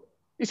 But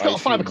He's got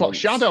a 5 o'clock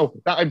shadow.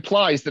 That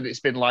implies that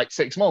it's been like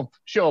 6 months,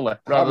 surely.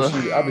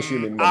 I'm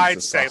assuming months I'd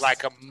has say passed.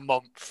 like a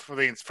month from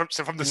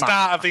the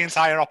start of the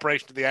entire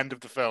operation to the end of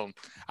the film.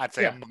 I'd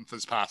say a month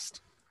has passed.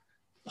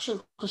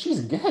 Because she's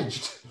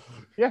engaged.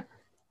 Yeah.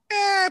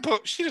 Yeah,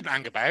 but she didn't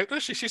hang about,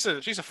 does she? She's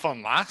a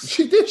fun lass.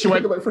 She did. She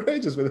went about for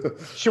ages with her.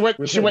 She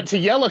went to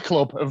Yellow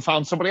Club and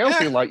found somebody else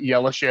who liked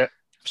yellow shit.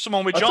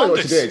 Someone with I'll tell you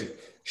what jaundice. she did.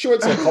 She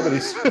went to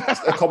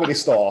a comedy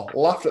store,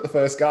 laughed at the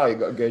first guy, and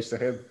got engaged to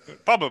him.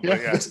 Probably,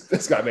 yeah.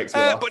 This guy makes me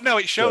laugh. But no,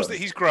 it shows Yeah.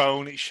 that he's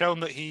grown. It's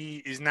shown that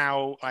he is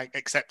now like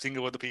accepting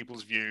of other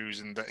people's views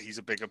and that he's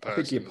a bigger I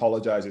person. think he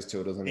apologises to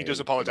her, doesn't he? He does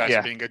apologise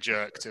Yeah. for being a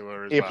jerk to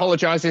her as He well.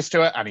 apologizes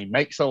to her and he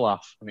makes her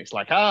laugh. And it's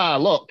like,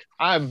 look,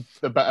 I'm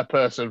the better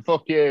person.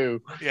 Fuck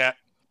you. Yeah.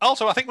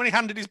 Also, I think when he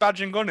handed his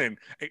badge and gun in,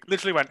 it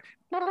literally went.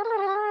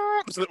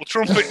 There's a little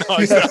trumpet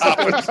noise that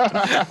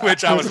happened,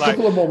 which I was a like,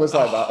 couple of moments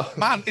like that.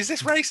 man, is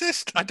this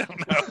racist? I don't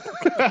know.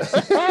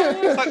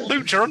 It's like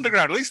Lucha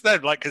Underground. At least they're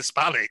like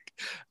Hispanic.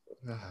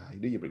 You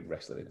knew you bring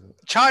wrestling in.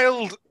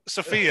 Child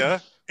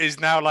Sophia is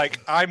now like,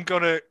 I'm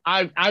going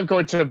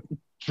to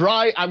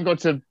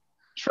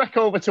trek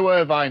over to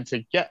Irvine to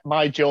get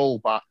my Joel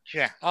back.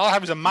 Yeah, all I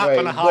have is a map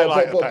and a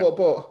highlighter pen.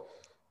 But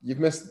you've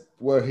missed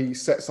where he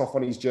sets off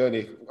on his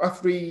journey.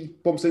 After he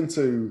bumps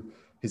into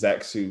his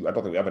ex, who I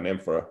don't think we have a name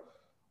for her,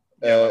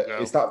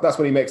 that's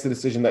when he makes the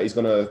decision that he's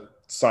going to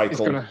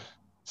cycle.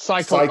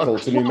 Cycle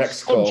to New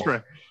Mexico.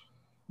 Country.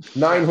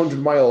 900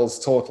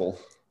 miles total.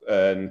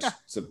 And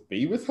to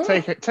be with her?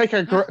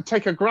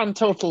 Take a grand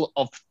total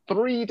of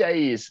 3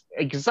 days,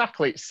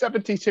 exactly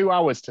 72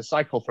 hours to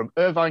cycle from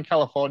Irvine,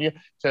 California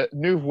to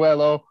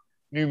Nuevo,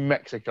 New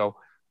Mexico.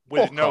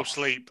 With no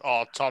sleep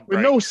or Todd With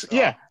breaks.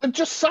 and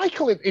just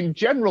cycling in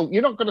general.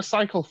 You're not going to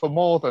cycle for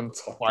more than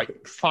like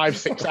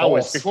 5-6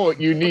 hours before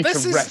you need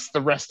to rest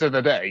the rest of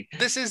the day.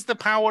 This is the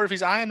power of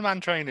his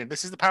Ironman training.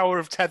 This is the power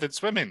of tethered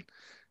swimming.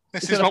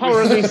 This is the what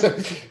power we...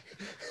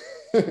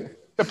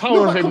 The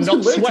power of him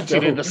not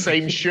sweating in the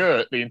same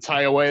shirt the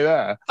entire way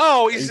there.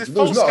 Oh, he's a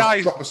full Sky.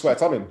 A drop of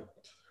sweat on him.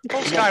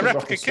 Full Sky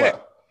replica kit.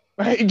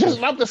 He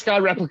doesn't have the Sky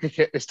replica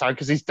kit this time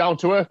because he's down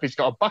to earth. He's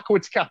got a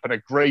backwards cap and a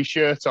grey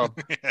shirt on.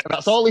 Yes. And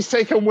that's all he's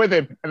taken with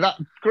him. And that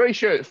grey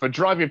shirt for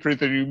driving through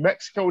the New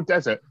Mexico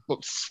desert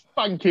looks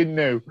spanking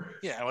new.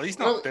 Yeah, well, he's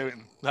not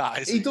doing that,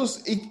 is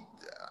he?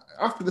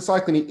 After the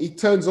cycling, he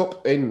turns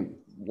up in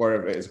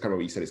wherever it is. I can't remember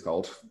what you said it's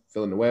called.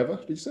 Villanueva,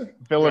 did you say?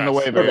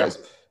 Villanueva, yes.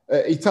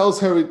 He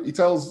tells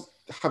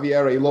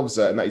Javiera he loves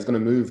her and that he's going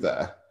to move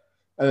there.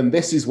 And then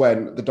this is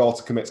when the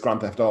daughter commits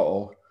Grand Theft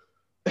Auto.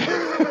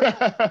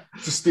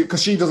 Just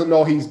because she doesn't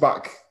know he's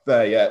back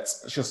there yet.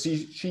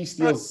 She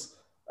steals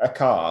a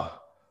car.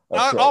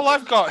 All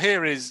I've got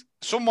here is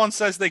someone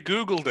says they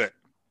Googled it.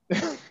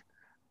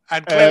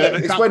 And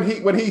clearly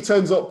it's when he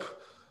turns up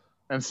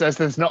and says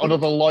there's not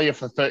another lawyer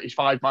for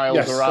 35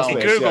 miles around. He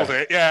Googled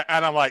it,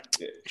 and I'm like,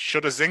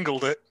 should have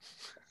zingled it.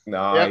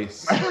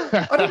 Nice.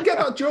 Yep. I didn't get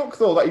that joke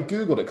though that he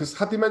Googled it, because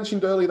had they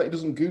mentioned earlier that he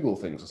doesn't Google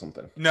things or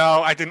something?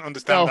 No, I didn't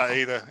understand that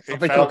either.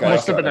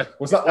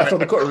 Was that left on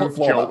the cutting room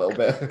floor a little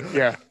bit?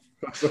 Yeah.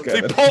 Okay,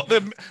 they put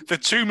the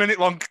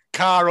 2-minute-long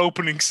car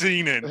opening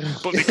scene in,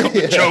 but they cut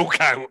the joke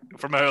out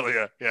from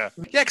earlier. Yeah,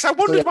 because I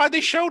wondered why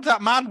they showed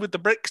that man with the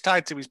bricks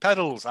tied to his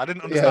pedals. I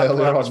didn't understand what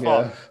that was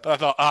for. But I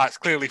thought, it's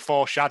clearly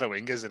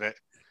foreshadowing, isn't it?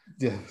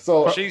 Yeah.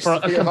 So she's for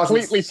a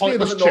completely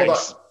pointless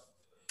chase.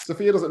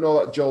 Sophia doesn't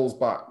know that Joel's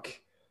back.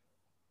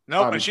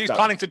 No, but she's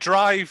planning to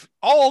drive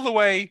all the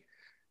way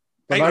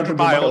 800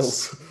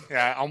 miles.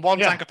 Yeah, on one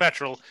tank of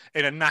petrol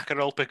in a knackered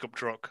old pickup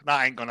truck.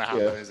 That ain't going to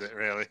happen, is it,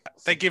 really?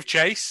 They give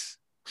chase,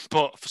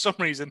 but for some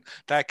reason,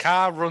 their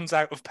car runs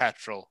out of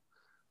petrol.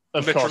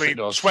 Literally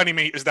 20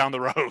 metres down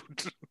the road.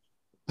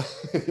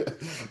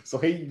 So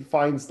he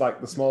finds the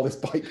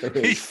smallest bike there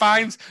is. He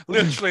finds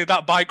literally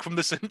that bike from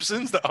The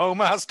Simpsons that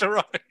Homer has to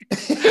ride.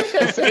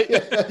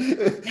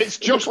 It's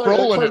just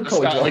Brolin at the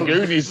start of the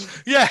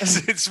Goonies.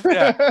 Yes,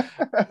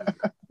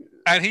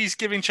 and he's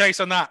giving chase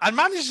on that and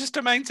manages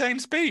to maintain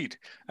speed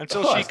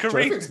until she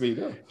careens.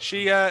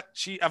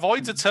 She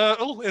avoids a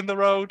turtle in the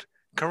road,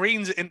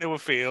 careens it into a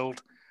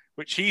field,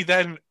 which he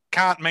then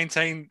can't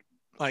maintain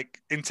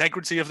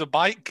integrity of the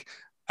bike.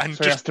 And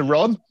so he has to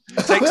run.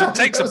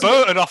 Takes a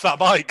burden off that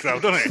bike, though,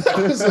 doesn't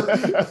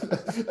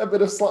it? A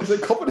bit of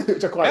slapstick comedy,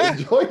 which I quite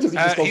enjoyed.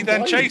 He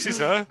then chases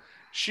her.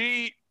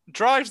 She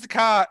drives the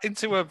car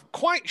into a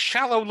quite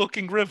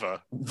shallow-looking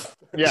river.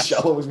 Yeah,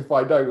 shallow as we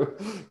find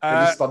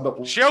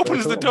out. She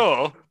opens the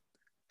door,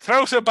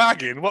 throws her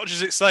bag in,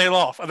 watches it sail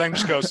off, and then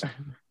just goes,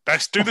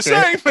 "Best do the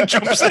same," and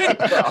jumps in.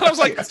 And I was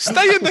like,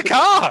 "Stay in the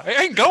car. It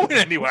ain't going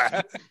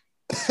anywhere."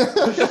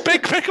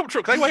 Big pickup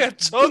truck. They weigh a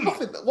ton.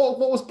 What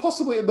was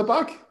possibly in the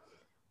bag?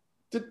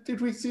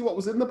 Did we see what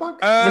was in the bag?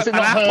 Was it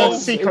not her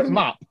secret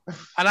map?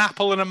 An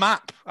apple and a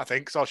map, I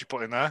think. That's all she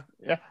put in there.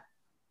 Yeah.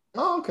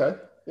 Oh, okay.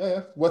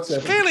 Yeah. What's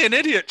it? Clearly an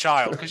idiot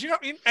child, because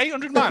 800 miles,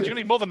 you're going to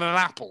need more than an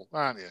apple,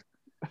 aren't you?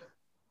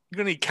 You're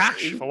going to need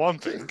cash, for one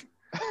thing.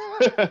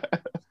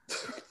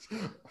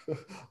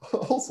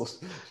 Also,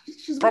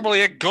 she's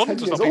probably a gun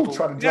to some people.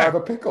 Trying to drive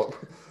a pickup.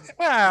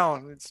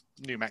 Well, it's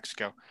New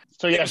Mexico.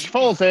 So she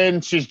falls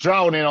in. She's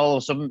drowning all of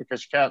a sudden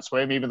because she can't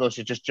swim, even though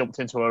she just jumped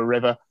into a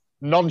river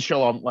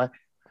nonchalantly.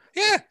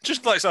 Yeah,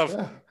 just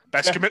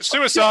best commit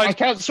suicide. I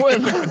can't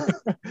swim.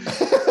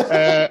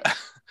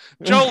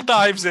 Joel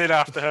dives in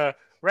after her,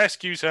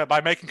 rescues her by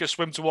making her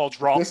swim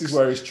towards rocks. This is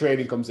where his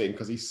training comes in,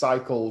 because he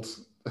cycled.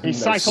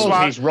 He's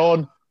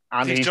run,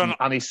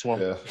 and he's swum.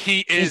 Yeah.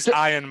 He is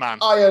Iron Man.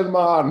 Iron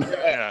Man.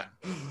 Yeah.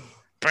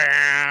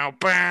 Bow,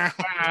 bow.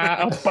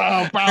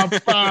 Bow, bow,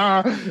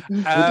 bow.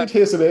 We did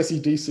hear some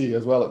AC/DC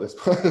as well at this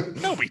point.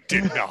 No, we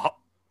did not.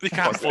 They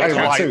can't Iron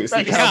Man 2. You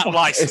can't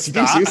license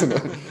AC/DC, isn't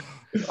it?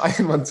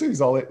 Iron Man 2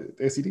 is all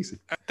AC/DC.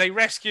 They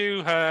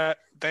rescue her.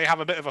 They have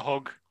a bit of a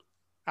hug.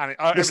 And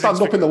they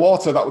stand up in the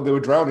water that they were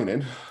drowning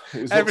in.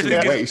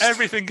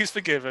 Everything is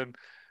forgiven.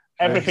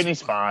 Everything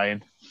is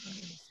fine.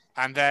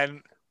 And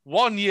then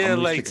 1 year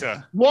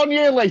later. 1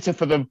 year later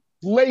for the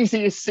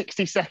laziest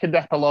 60-second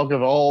epilogue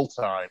of all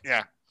time.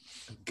 Yeah.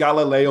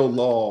 Galileo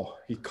Law.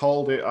 He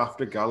called it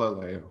after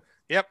Galileo.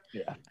 Yep.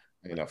 Yeah.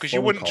 Because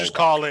you wouldn't just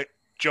call it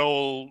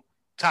Joel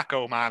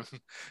Taco Man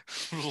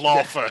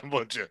Law Firm,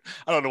 would you?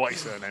 I don't know what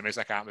his surname is.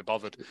 I can't be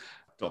bothered.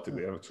 Don't think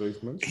they ever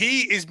mentioned.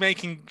 He is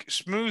making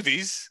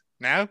smoothies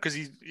now because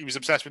he was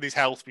obsessed with his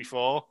health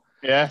before.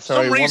 Yeah. For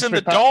some reason,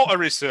 the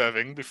daughter is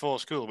serving before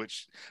school,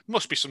 which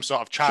must be some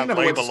sort of child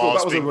labour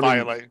laws being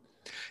violated.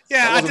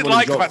 Yeah, I did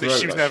like the fact that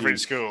she was never in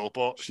school,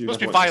 but she must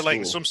be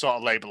violating some sort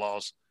of labour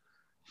laws.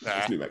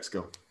 It's New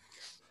Mexico.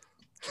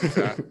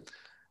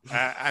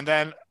 And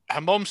then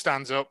her mum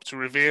stands up to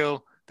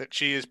reveal that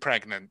she is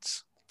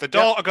pregnant. The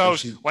daughter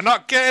goes, "We're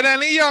not getting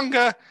any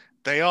younger."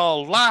 They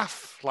all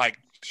laugh like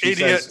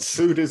idiots. Says,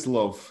 "Food is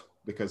love,"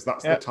 because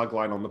that's the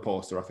tagline on the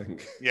poster, I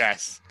think.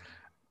 Yes.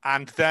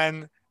 And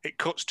then it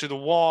cuts to the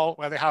wall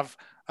where they have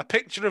a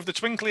picture of the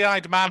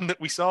twinkly-eyed man that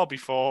we saw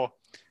before.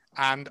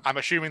 And I'm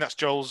assuming that's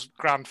Joel's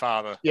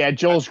grandfather. Yeah,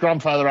 Joel's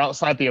grandfather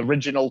outside the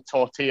original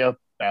Tortilla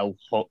Bell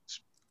Hut.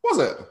 Was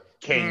it?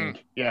 King,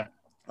 yeah.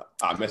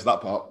 I missed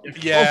that part.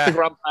 Yeah. The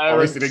grandparents.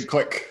 Obviously didn't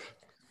click.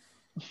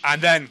 And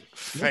then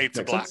fade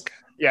to black. Sense.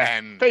 Yeah,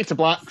 fade to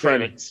black,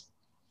 credits.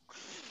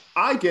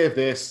 I gave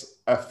this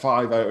a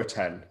 5 out of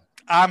 10.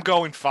 I'm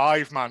going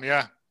 5, man,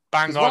 yeah.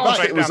 Bang on.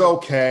 Well, it was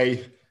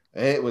okay.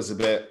 It was a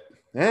bit,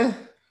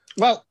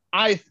 Well,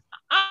 I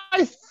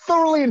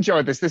thoroughly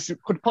enjoyed this. This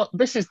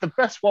is the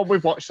best one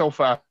we've watched so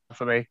far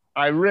for me.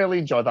 I really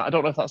enjoyed that. I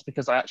don't know if that's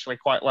because I actually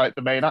quite like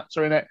the main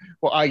actor in it,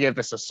 but I gave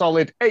this a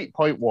solid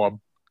 8.1.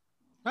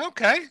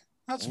 Okay.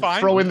 That's fine.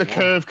 Throwing the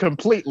curve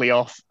completely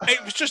off.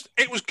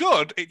 It was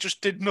good. It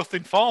just did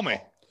nothing for me.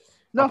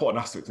 I'll put an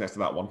asterisk next to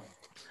that one.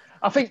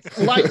 I think,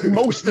 like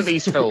most of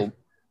these films,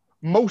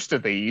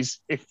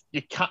 if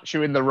you catch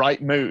you in the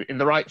right mood, in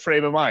the right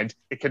frame of mind,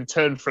 it can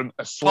turn from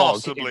a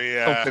slog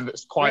into something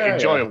that's quite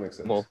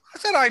enjoyable. I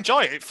said I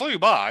enjoy it. It flew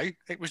by.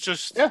 It was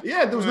just...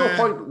 Yeah, there was no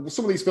point.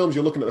 Some of these films,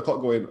 you're looking at the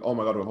clock going, oh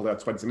my God, we've only had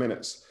 20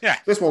 minutes. Yeah.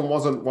 This one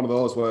wasn't one of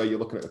those where you're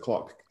looking at the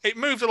clock. It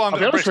moved along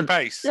at a brisk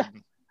pace. Yeah.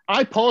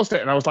 I paused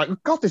it and I was like,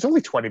 God, there's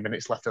only 20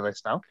 minutes left of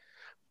this now.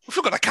 We've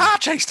still got a car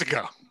chase to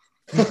go.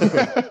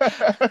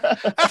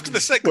 After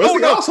the 6. Where's Oh, the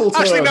no. arsehole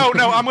Actually, turn?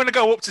 no. I'm going to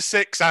go up to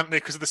 6, Anthony,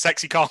 because of the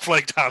sexy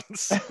cornflake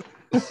dance.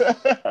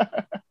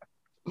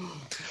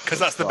 Because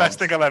that's the best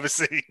thing I've ever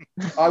seen.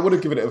 I would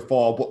have given it a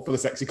 4, but for the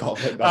sexy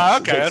cornflake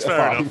dance. Okay, that's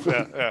fair enough.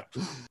 Yeah.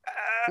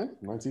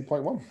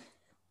 19.1.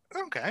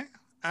 Okay.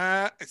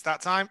 It's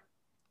that time.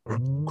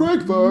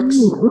 Greg Fox.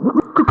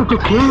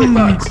 Greg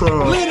Fox.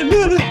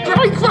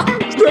 Greg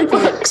Fox. Greg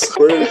Fox.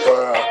 Greg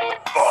Fox.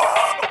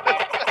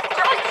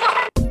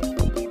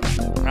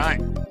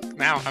 Right.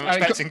 Now, I'm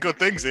expecting good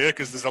things here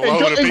because there's a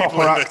load of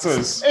people in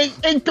this.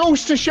 It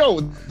goes to show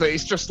that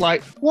it's just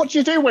like, what do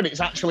you do when it's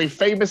actually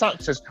famous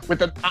actors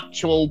with an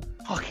actual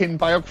fucking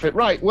biography?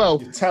 Right,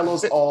 well... You tell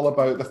us all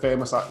about the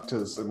famous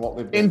actors and what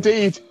they've done.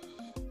 Indeed.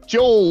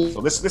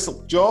 Joel.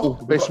 So Joel,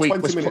 this week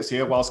 20 minutes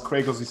here whilst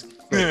Craig does his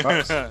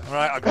facts.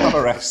 Right, I'll have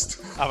a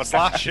rest. Have a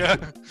slash, yeah.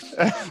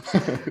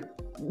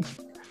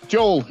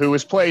 Joel, who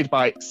was played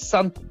by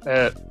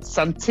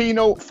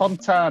Santino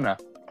Fontana,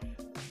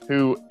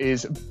 who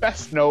is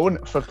best known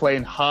for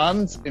playing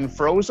Hans in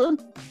Frozen.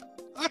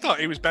 I thought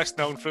he was best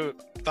known for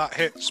that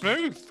hit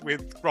Smooth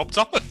with Rob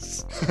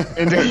Thomas.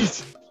 Indeed.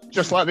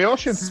 Just like the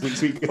ocean.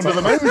 Sweet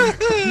Under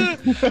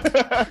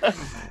the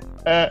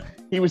moon.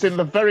 He was in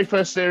the very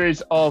first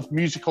series of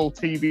musical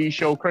TV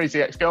show Crazy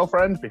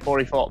Ex-Girlfriend before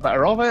he thought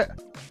better of it.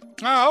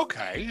 Oh,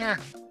 okay. Yeah.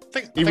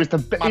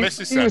 My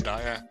missus said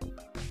that, yeah.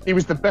 He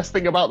was the best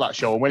thing about that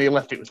show, and when he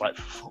left, it was like,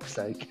 for fuck's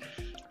sake.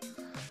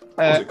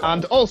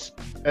 And also,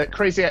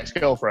 Crazy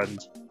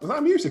Ex-Girlfriend. Was that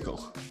a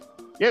musical?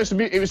 Yeah,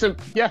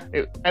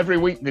 every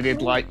week they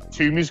did like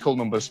 2 musical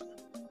numbers.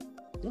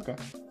 Okay.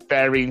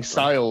 Varying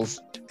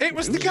styles. It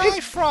was the guy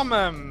from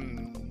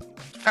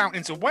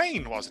Fountains of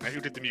Wayne, wasn't it, who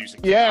did the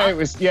music? Yeah, it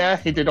was. Yeah,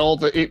 he did all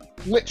the.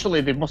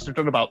 They must have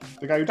done about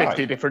the guy who 50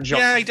 died. Different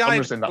genres. Yeah, he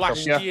died in that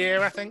last film.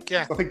 year, I think.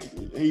 Yeah, I think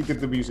he did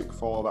the music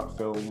for that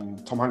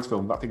film, Tom Hanks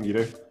film, That Thing You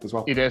Do, as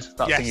well. He did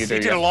That Thing You Do. He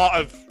did a lot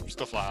of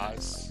stuff like that.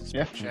 It's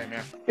a shame,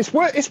 yeah. It's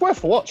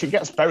worth a watch. It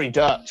gets very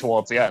dark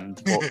towards the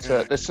end,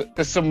 but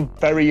there's some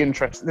very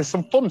interesting. There's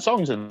some fun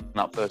songs in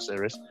that first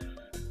series.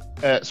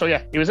 So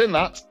yeah, he was in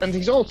that, and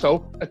he's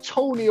also a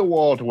Tony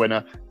Award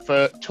winner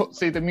for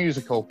Tootsie the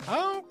Musical.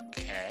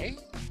 Okay.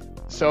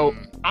 So,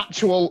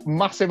 actual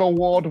massive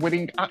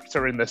award-winning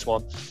actor in this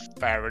one.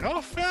 Fair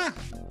enough, yeah.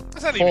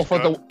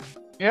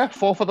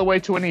 Fourth of the way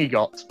to an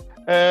EGOT.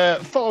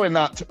 Following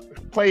that,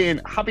 playing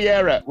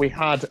Javiera, we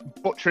had,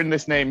 butchering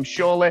this name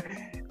surely,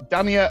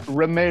 Dania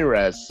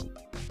Ramirez.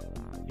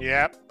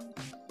 Yep.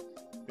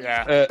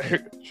 Yeah.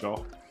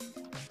 Sure.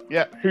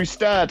 Yeah, who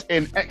starred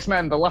in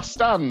X-Men: The Last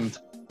Stand.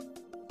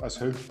 That's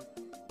who?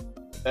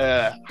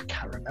 I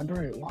can't remember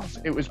who it was.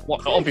 It was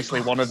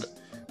obviously one of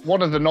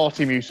the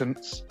Naughty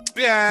Mutants.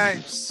 Yeah,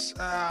 it's...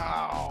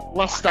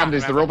 Last Stand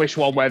is the rubbish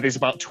one where there's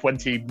about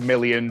 20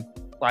 million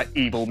like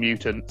evil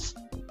mutants.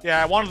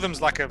 Yeah, one of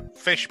them's like a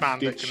fish man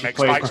that can make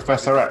play spikes.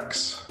 Professor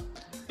X?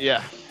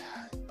 Yeah.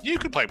 You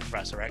could play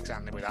Professor X,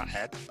 Andy, with that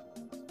head.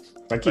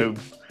 Thank you.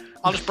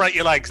 I'll just break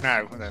your legs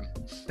now, and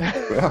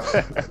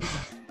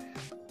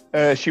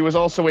then. She was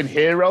also in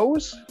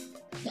Heroes.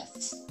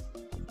 Yes.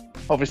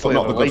 Obviously,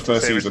 not the good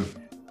first series. season.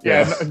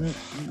 Yeah,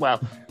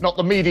 well, not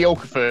the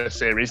mediocre first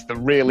series, the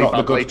really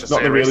bad later series.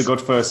 Not the really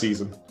good first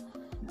season.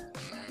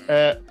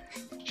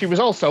 She was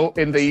also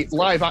in the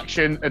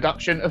live-action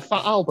adaptation of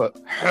Fat Albert.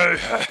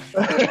 I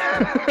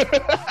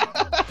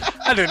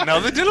didn't know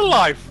they did a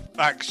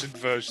live-action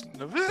version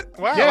of it.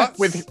 Wow. Yeah,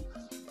 with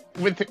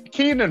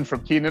Keenan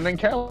from Keenan and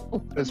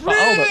Kel as Fat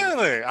Albert.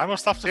 Really? I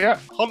must have to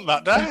hunt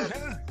that down.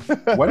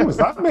 When was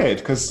that made?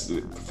 Because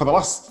for the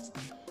last...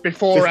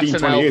 Before 15, SNL.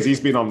 20 years, he's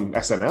been on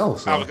SNL.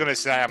 So. I was going to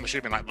say, I'm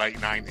assuming like late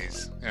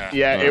 90s.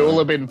 Yeah, it will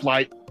have been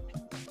like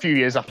a few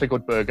years after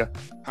Good Burger.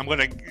 I'm going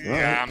to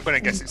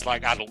guess it's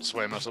like Adult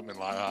Swim or something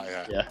like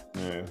that. Yeah.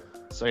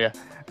 So yeah,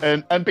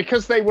 and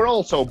because they were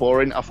all so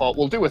boring, I thought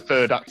we'll do a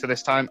third actor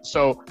this time.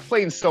 So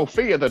playing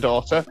Sophia, the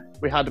daughter,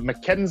 we had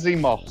Mackenzie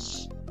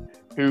Moss,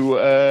 who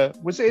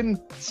was in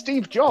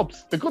Steve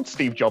Jobs, the good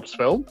Steve Jobs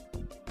film,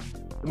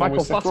 the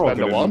Michael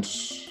Fassbender one.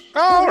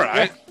 Oh, all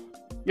right.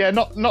 Yeah,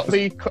 not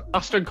the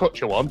Aston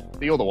Kutcher one,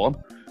 the other one.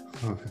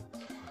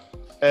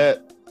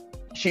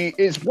 She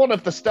is one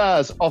of the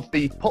stars of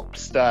the Pup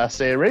Star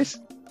series,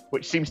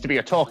 which seems to be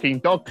a talking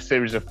dog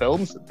series of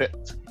films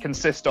that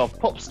consist of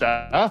Pup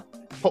Star,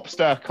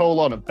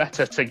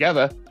 Better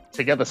Together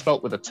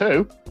spelt with a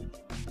 2.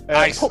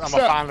 Nice, I'm a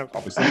fan of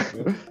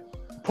obviously.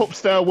 Pup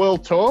Star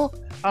World Tour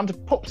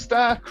and Pup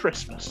Star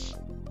Christmas.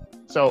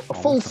 So a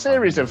full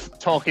series of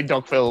talking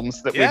dog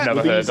films that we've never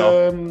Were heard these,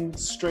 of.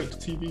 straight to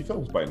TV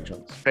films by any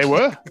chance? They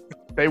were.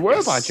 They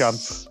were by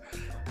chance.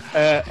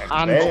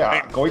 And They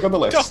are going on the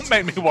list. Don't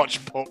make me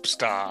watch Pup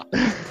Star.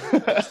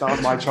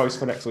 Star's my choice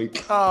for next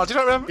week. Oh, do you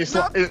not remember? It's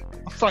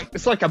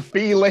like a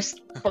B-list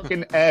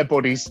fucking Air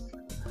Buddies.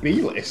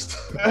 B-list?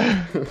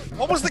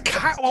 What was the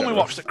cat one we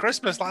watched at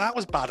Christmas? Like, that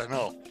was bad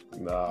enough.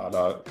 No,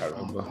 I can't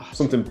remember.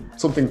 Something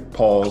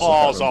pause.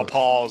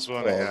 Pause,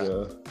 wasn't it?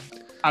 Yeah.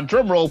 And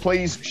drum roll,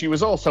 please. She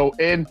was also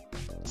in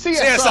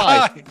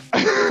CSI.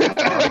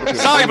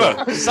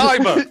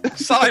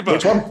 Cyber.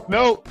 Which one?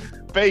 No,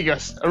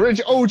 Vegas.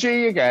 Original OG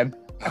again.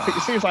 I think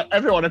it seems like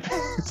everyone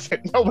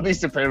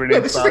nobody's appearing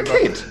in This is the Cyber.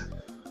 kid.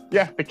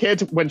 Yeah, the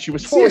kid, when she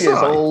was 4 years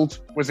CSI? old,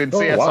 was in Oh,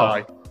 CSI.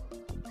 wow.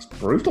 It's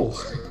brutal.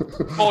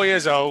 4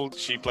 years old,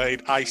 she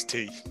played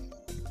Ice-T.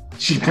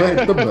 She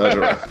played the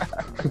murderer.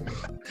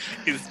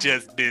 It's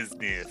just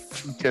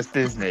business. Just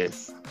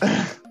business.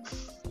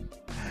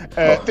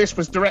 This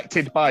was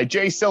directed by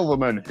Jay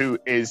Silverman, who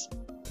is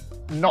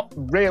not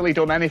really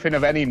done anything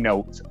of any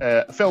note.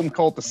 A film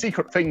called The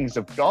Secret Things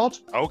of God.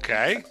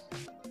 Okay.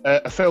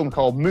 A film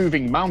called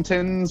Moving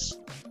Mountains.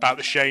 About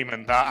the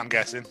shaman, that I'm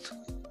guessing.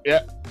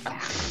 Yeah.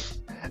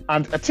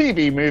 And a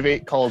TV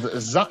movie called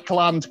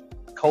Zackland,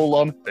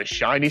 The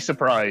Shiny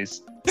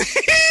Surprise.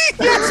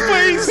 Yes,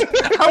 please.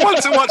 I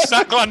want to watch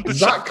Zackland,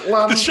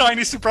 the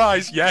Shiny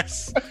Surprise.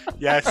 Yes.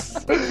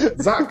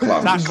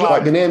 Zackland.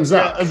 Like the name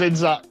Zack. Yeah, as in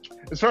Zack.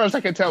 As far as I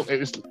can tell,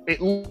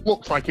 it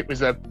looked like it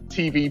was a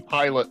TV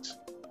pilot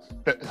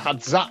that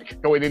had Zack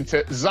going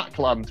into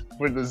Zackland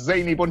with a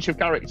zany bunch of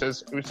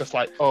characters. It was just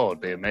like, oh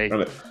dear me.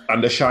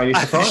 And a shiny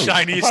surprise.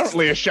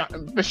 Apparently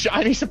the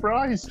shiny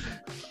surprise.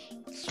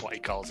 That's what he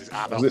calls his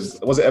anus.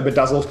 Was it a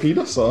bedazzled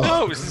penis? Or?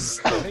 No, it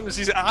was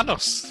his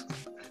anus.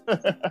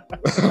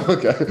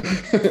 Okay.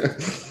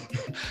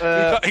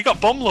 He got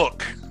bum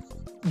luck.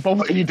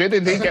 He did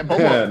indeed get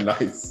bum luck.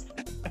 Nice.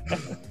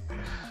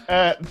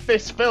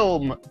 This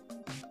film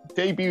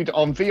debuted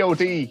on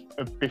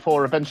VOD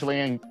before eventually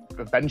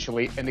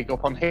ending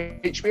up on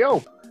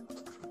HBO.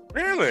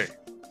 Really?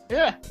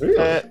 Yeah. Really?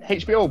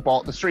 HBO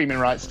bought the streaming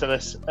rights to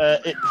this.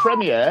 It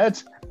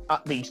premiered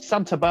at the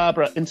Santa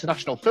Barbara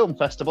International Film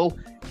Festival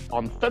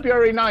on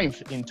February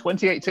 9th in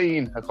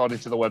 2018, according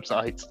to the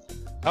website.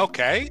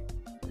 Okay.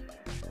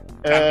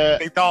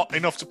 They thought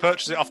enough to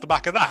purchase it off the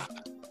back of that.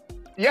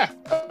 Yeah,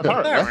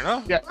 apparently. Fair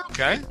enough. Yeah.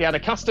 Okay. He had a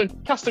cast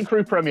and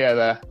crew premiere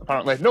there,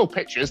 apparently. No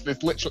pictures.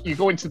 There's literally, you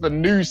go into the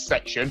news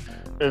section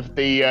of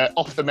the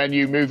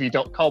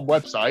offthemenumovie.com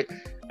website,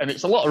 and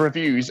it's a lot of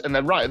reviews, and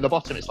then right at the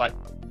bottom it's like,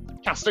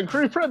 cast and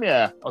crew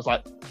premiere. I was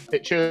like,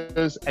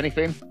 pictures,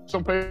 anything,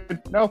 something?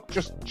 No,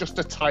 just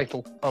a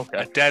title. Okay.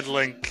 A dead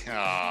link.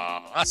 Oh,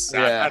 that's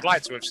sad. Yeah. I'd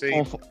like to have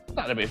seen.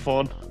 That'd be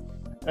fun.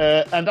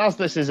 And as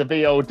this is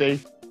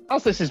VOD,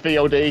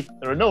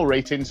 there are no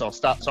ratings or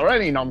stats or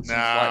any nonsense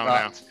like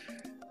that.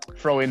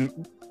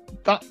 Throwing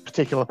that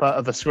particular part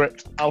of the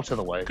script out of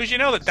the way. Because you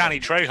know that Danny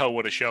Trejo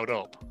would have showed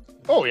up.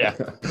 Oh, yeah.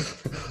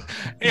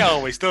 He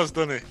always does,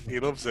 doesn't he?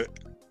 He loves it.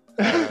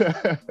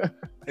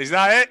 Is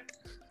that it?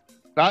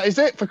 That is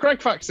it for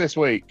Craig Facts this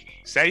week.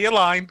 Say your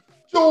line.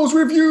 Joel's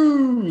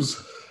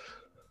reviews.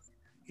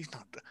 He's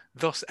not.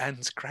 Thus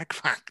ends Craig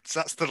Facts.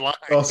 That's the line.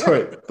 Oh,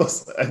 sorry.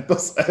 Thus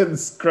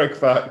ends Craig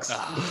Facts.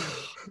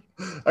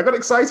 I got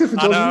excited for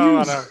Joel's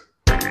reviews. I know.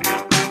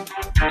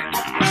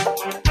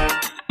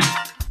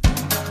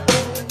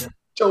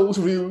 Joel's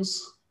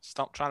reviews.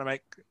 Stop trying to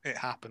make it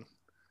happen.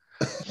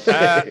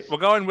 We're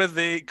going with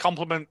the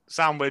compliment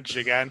sandwich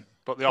again,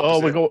 but the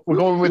opposite. Oh, we're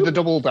going with the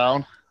double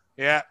down.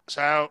 Yeah,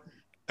 so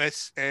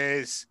this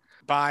is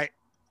by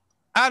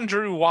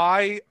Andrew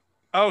Y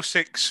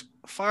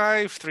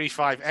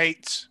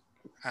 065358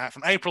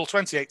 from April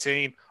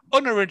 2018.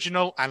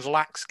 Unoriginal and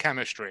lacks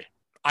chemistry.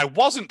 I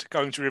wasn't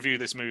going to review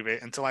this movie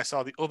until I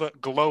saw the other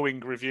glowing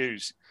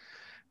reviews.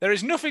 There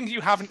is nothing you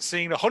haven't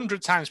seen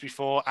 100 times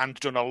before and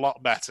done a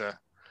lot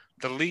better.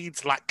 The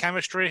leads lack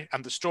chemistry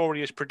and the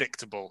story is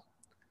predictable.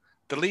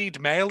 The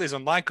lead male is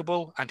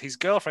unlikable and his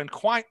girlfriend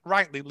quite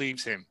rightly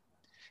leaves him.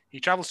 He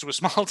travels to a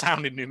small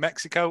town in New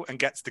Mexico and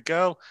gets the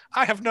girl.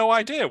 I have no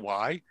idea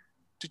why.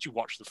 Did you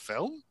watch the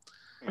film?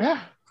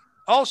 Yeah.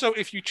 Also,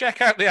 if you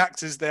check out the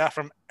actors, they are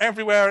from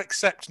everywhere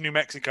except New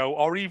Mexico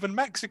or even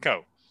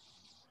Mexico.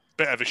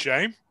 Bit of a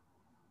shame.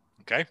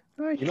 Okay.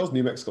 He knows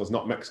New Mexico's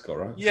not Mexico,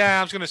 right? Yeah,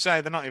 I was going to say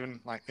they're not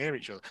even like near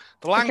each other.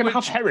 The They language,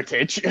 can have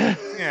heritage.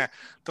 yeah,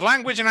 the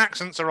language and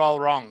accents are all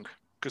wrong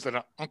because they're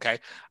not. Okay,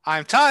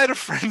 I'm tired of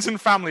friends and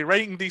family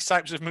rating these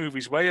types of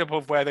movies way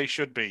above where they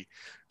should be,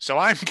 so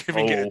I'm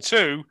giving it a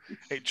 2.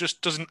 It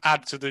just doesn't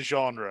add to the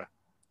genre.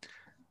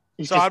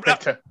 He's So just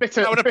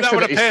bitter that would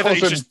appear that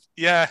he's cousin... just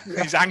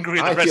he's angry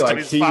at I the rest feel of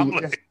like his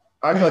family.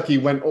 I feel like he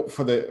went up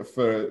for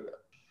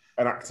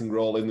an acting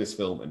role in this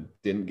film and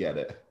didn't get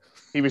it.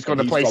 He was going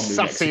to play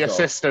sassy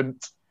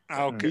assistant.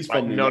 Okay. He's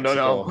from New No.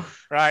 Mexico.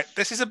 Right,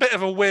 this is a bit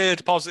of a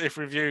weird positive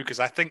review because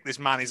I think this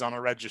man is on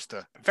a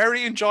register.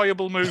 Very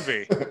enjoyable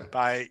movie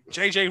by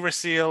JJ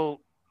Racine,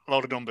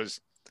 load of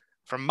numbers.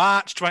 from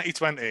March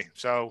 2020.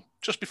 So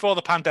just before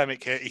the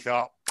pandemic hit, he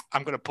thought,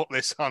 I'm going to put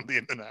this on the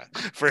internet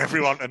for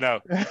everyone to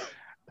know.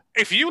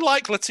 If you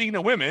like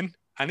Latina women,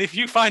 and if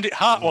you find it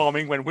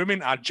heartwarming when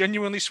women are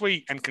genuinely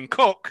sweet and can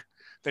cook,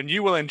 then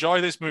you will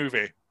enjoy this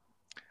movie.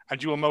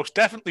 And you will most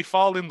definitely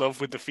fall in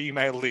love with the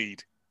female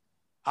lead.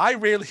 I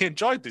really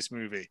enjoyed this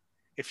movie.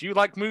 If you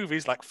like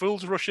movies like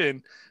Fools Rush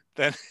In,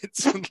 then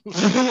it's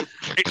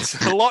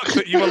a lot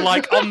that you will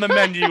like On the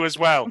Menu as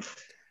well.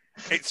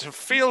 It's a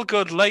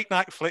feel-good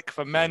late-night flick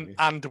for men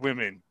and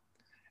women.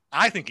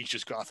 I think he's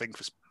just got a thing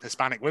for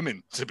Hispanic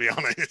women, to be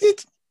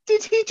honest.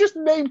 Did he just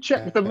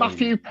name-check the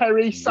Matthew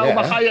Perry,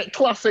 Salma Hayek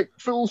classic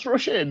Fools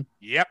Rush In?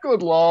 Yep.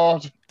 Good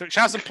Lord. Which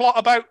has a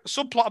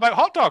subplot about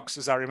hot dogs,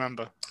 as I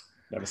remember.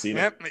 Never seen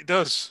it. Yep, it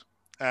does.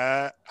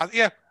 Yeah.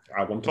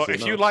 I want to But see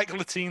if that. you like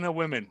Latina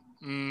women,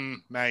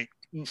 mate,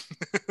 you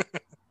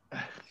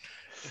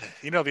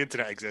know the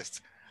internet exists.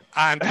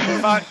 And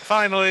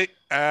finally,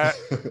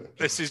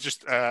 this is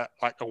just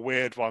like a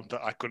weird one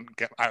that I couldn't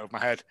get out of my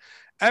head.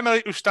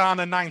 Emily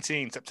Ustana,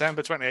 19,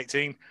 September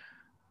 2018,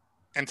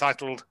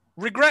 entitled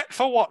Regret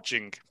for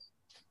Watching.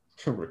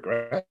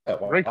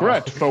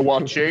 Regret for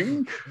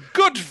watching.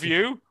 Good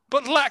view,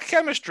 but lack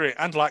chemistry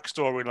and lack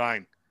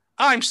storyline.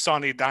 I'm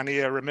Sonny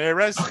Dania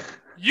Ramirez.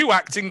 You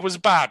acting was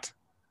bad.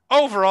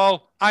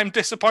 Overall, I'm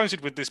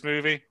disappointed with this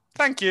movie.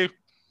 Thank you.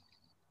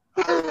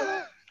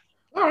 All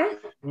right.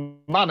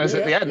 Manners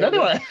at the end,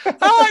 anyway.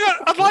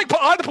 I'd like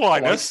the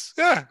politeness.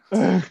 Yeah.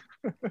 Yeah,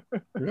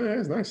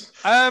 it's nice.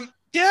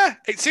 Yeah,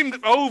 it seemed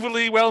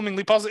overly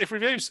whelmingly positive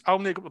reviews.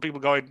 Only a couple of people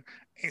going,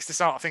 it's the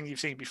sort of thing you've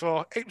seen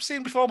before. It's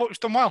seen before, but it's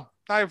done well.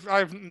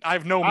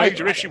 I've no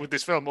major issue with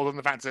this film other than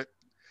the fact that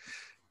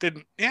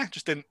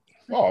just didn't.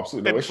 Oh,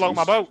 absolutely. Didn't float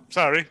my boat.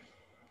 Sorry.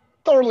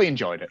 Thoroughly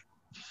enjoyed it.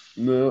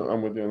 No,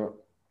 I'm with you on that.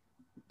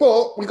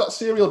 But we got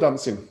serial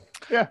dancing.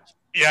 Yeah.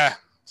 Yeah.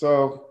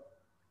 So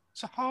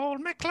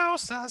hold me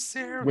closer,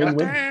 serial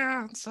Win-win.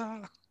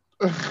 dancer.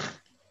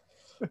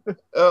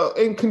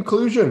 In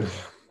conclusion,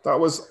 that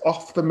was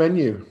Off the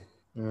Menu.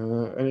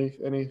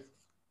 Any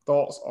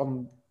thoughts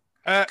on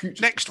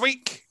next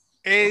week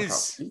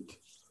is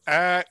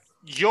It's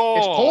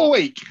your poll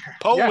week.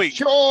 Poll week.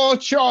 Your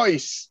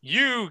choice.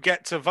 You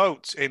get to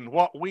vote in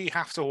what we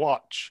have to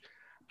watch.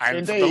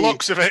 And from Indeed. the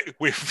looks of it,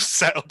 we've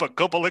set up a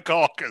couple of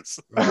corkers.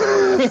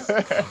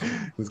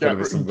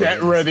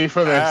 Get ready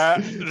for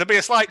this. There'll be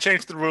a slight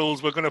change to the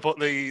rules. We're going to put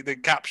the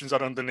captions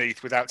on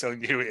underneath without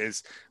telling you who it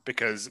is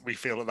because we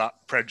feel that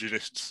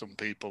prejudiced some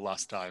people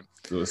last time.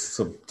 There was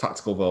some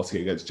tactical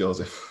voting against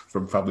Joseph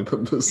from family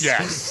members.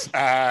 Yes.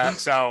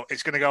 So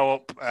it's going to go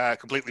up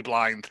completely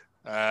blind.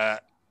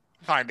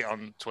 Find it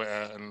on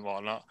Twitter and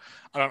whatnot.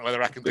 I don't know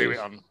whether I can do it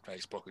on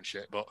Facebook and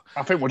shit, but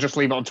I think we'll just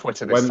leave it on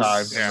Twitter this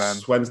time.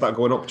 When's that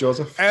going up,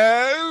 Joseph?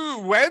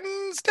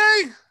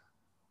 Wednesday.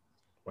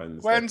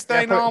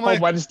 Wednesday normally.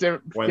 Wednesday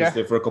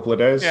for a couple of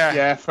days.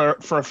 Yeah,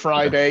 for a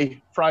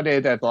Friday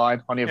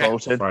deadline on your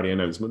voting. Friday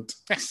announcement.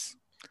 Yes.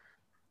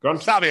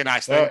 Grant? That'd be a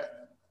nice thing.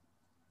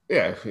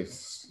 Yeah,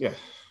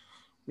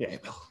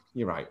 Bill,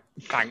 you're right.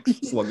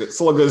 Thanks. So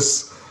long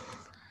as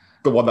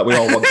the one that we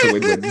all want to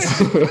win wins.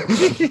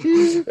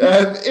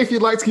 If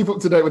you'd like to keep up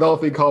to date with all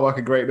things Hallmark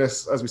of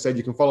Greatness, as we said,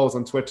 you can follow us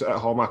on Twitter at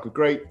Hallmark of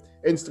Great,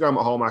 Instagram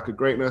at Hallmark of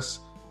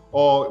Greatness,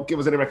 or give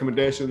us any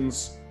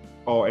recommendations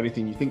or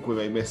anything you think we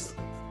may miss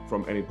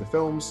from any of the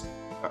films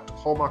at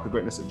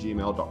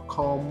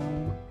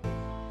hallmarkofgreatness@gmail.com.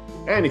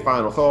 Any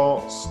final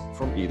thoughts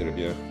from either of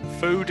you?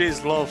 Food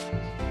is love.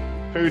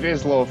 Food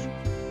is love.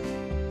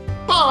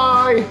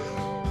 Bye!